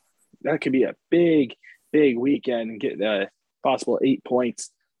desperate, that could be a big weekend and get a possible 8 points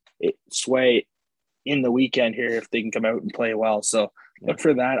sway in the weekend here if they can come out and play well. So look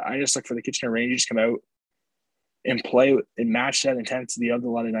for that. I just look for the Kitchener Rangers to come out and play and match that intensity of the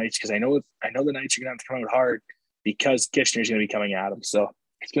London Knights, because I know the Knights are going to have to come out hard because Kitchener's going to be coming at them. So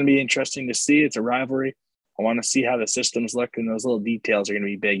it's going to be interesting to see. It's a rivalry. I want to see how the systems look, and those little details are going to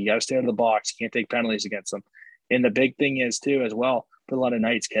be big. You got to stay out of the box. You can't take penalties against them. And the big thing is, too, as well, for the London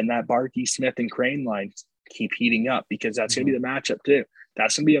Knights, can that Barkey, Smith, and Crane line keep heating up? Because that's going to be the matchup, too.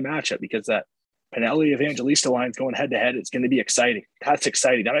 That's going to be a matchup because that Pinelli Evangelista line's going head-to-head. It's going to be exciting. That's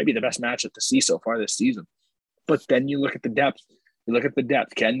exciting. That might be the best matchup to see so far this season. But then you look at the depth.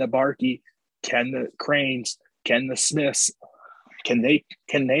 Can the Barkey, can the Cranes, can the Smiths, can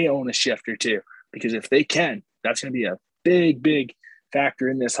they own a shift or two? Because if they can, that's going to be a big factor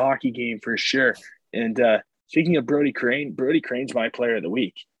in this hockey game for sure. And speaking of Brody Crane's my player of the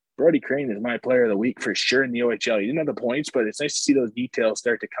week. Brody Crane is my player of the week for sure in the OHL. He didn't have the points, but it's nice to see those details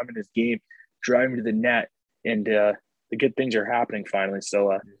start to come in his game, driving to the net, and the good things are happening finally.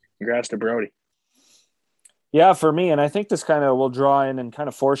 So congrats to Brody. Yeah, for me, and I think this kind of will draw in and kind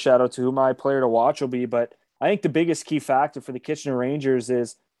of foreshadow to who my player to watch will be, but I think the biggest key factor for the Kitchener Rangers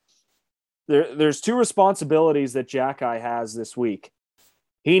is there's two responsibilities that Jack-Eye has this week.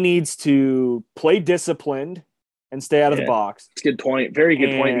 He needs to play disciplined and stay out of the box. It's a good point. Very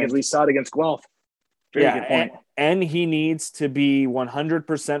good point, because we saw it against Guelph. Very good point. And he needs to be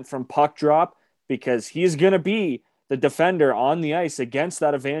 100% from puck drop, because he's going to be the defender on the ice against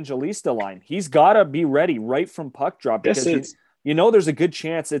that Evangelista line. He's got to be ready right from puck drop, because there's a good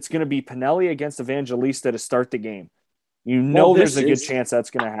chance it's going to be Pinelli against Evangelista to start the game. There's a good chance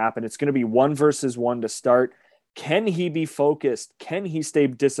that's going to happen. It's going to be 1-versus-1 to start. Can he be focused? Can he stay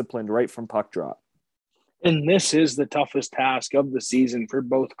disciplined right from puck drop? And this is the toughest task of the season for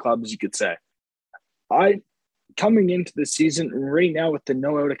both clubs, you could say. Coming into the season right now with the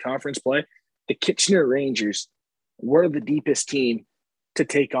no out of conference play, the Kitchener Rangers were the deepest team to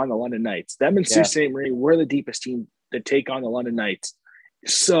take on the London Knights. Them and Sault Ste. Marie were the deepest team to take on the London Knights.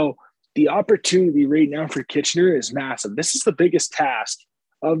 So the opportunity right now for Kitchener is massive. This is the biggest task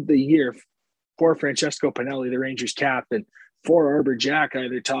of the year for Francesco Pinelli, the Rangers captain, for Arbor Jack-Eye,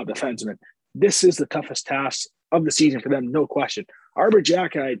 their top defenseman. This is the toughest task of the season for them, no question. Arbor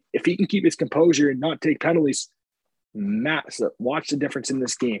Jack-Eye, if he can keep his composure and not take penalties, massive. Watch the difference in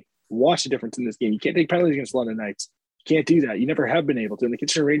this game. You can't take penalties against London Knights. You can't do that. You never have been able to. And the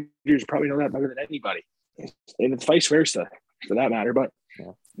Kitchener Rangers probably know that better than anybody. And it's vice versa, for that matter. But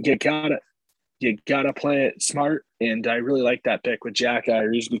you gotta play it smart. And I really like that pick with Jack-Eye,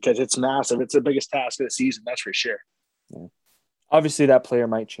 because it's massive. It's the biggest task of the season, that's for sure. Yeah. Obviously, that player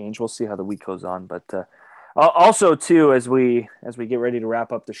might change. We'll see how the week goes on. But also, too, as we get ready to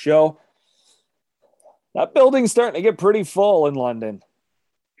wrap up the show, That building's starting to get pretty full in London.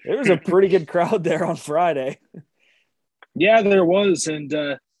 There was a pretty good crowd there on Friday. Yeah, there was. And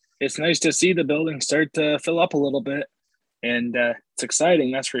it's nice to see the building start to fill up a little bit. And it's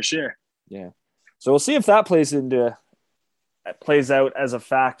exciting, that's for sure. Yeah. So we'll see if that plays out as a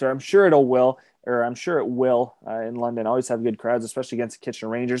factor. I'm sure it will in London. Always have good crowds, especially against the Kitchener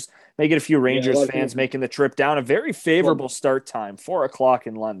Rangers. May get a few Rangers fans making the trip down. A very favorable start time, 4:00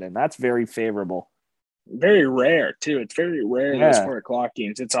 in London. That's very favorable. Very rare too. It's very rare those 4:00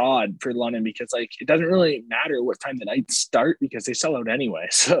 games. It's odd for London because it doesn't really matter what time the nights start because they sell out anyway.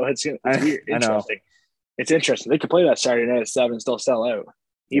 So it's weird. Interesting. It's interesting. They could play that Saturday night at 7 and still sell out.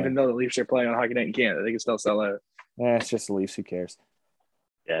 Even though the Leafs are playing on Hockey Night in Canada, they can still sell out. Yeah, it's just the Leafs. Who cares?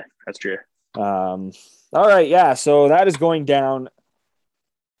 Yeah, that's true. All right. Yeah. So that is going down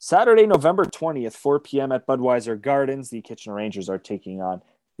Saturday, November 20th, 4 p.m. at Budweiser Gardens. The Kitchener Rangers are taking on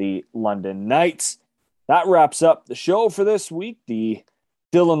the London Knights. That wraps up the show for this week. The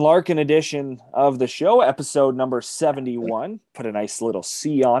Dylan Larkin edition of the show, episode number 71. Put a nice little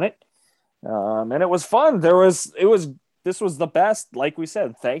C on it. And it was fun. This was the best. Like we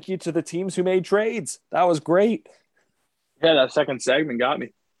said, thank you to the teams who made trades. That was great. Yeah, that second segment got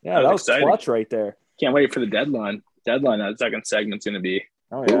me. Yeah, that was clutch right there. Can't wait for the deadline. That second segment's going to be.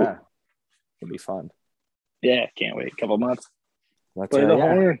 Oh, yeah. It'll be fun. Yeah, can't wait. A couple months. Play the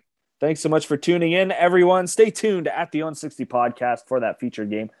horn. Thanks so much for tuning in, everyone. Stay tuned at the On60 podcast for that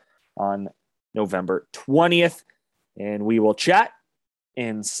featured game on November 20th. And we will chat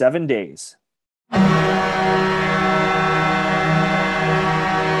in 7 days.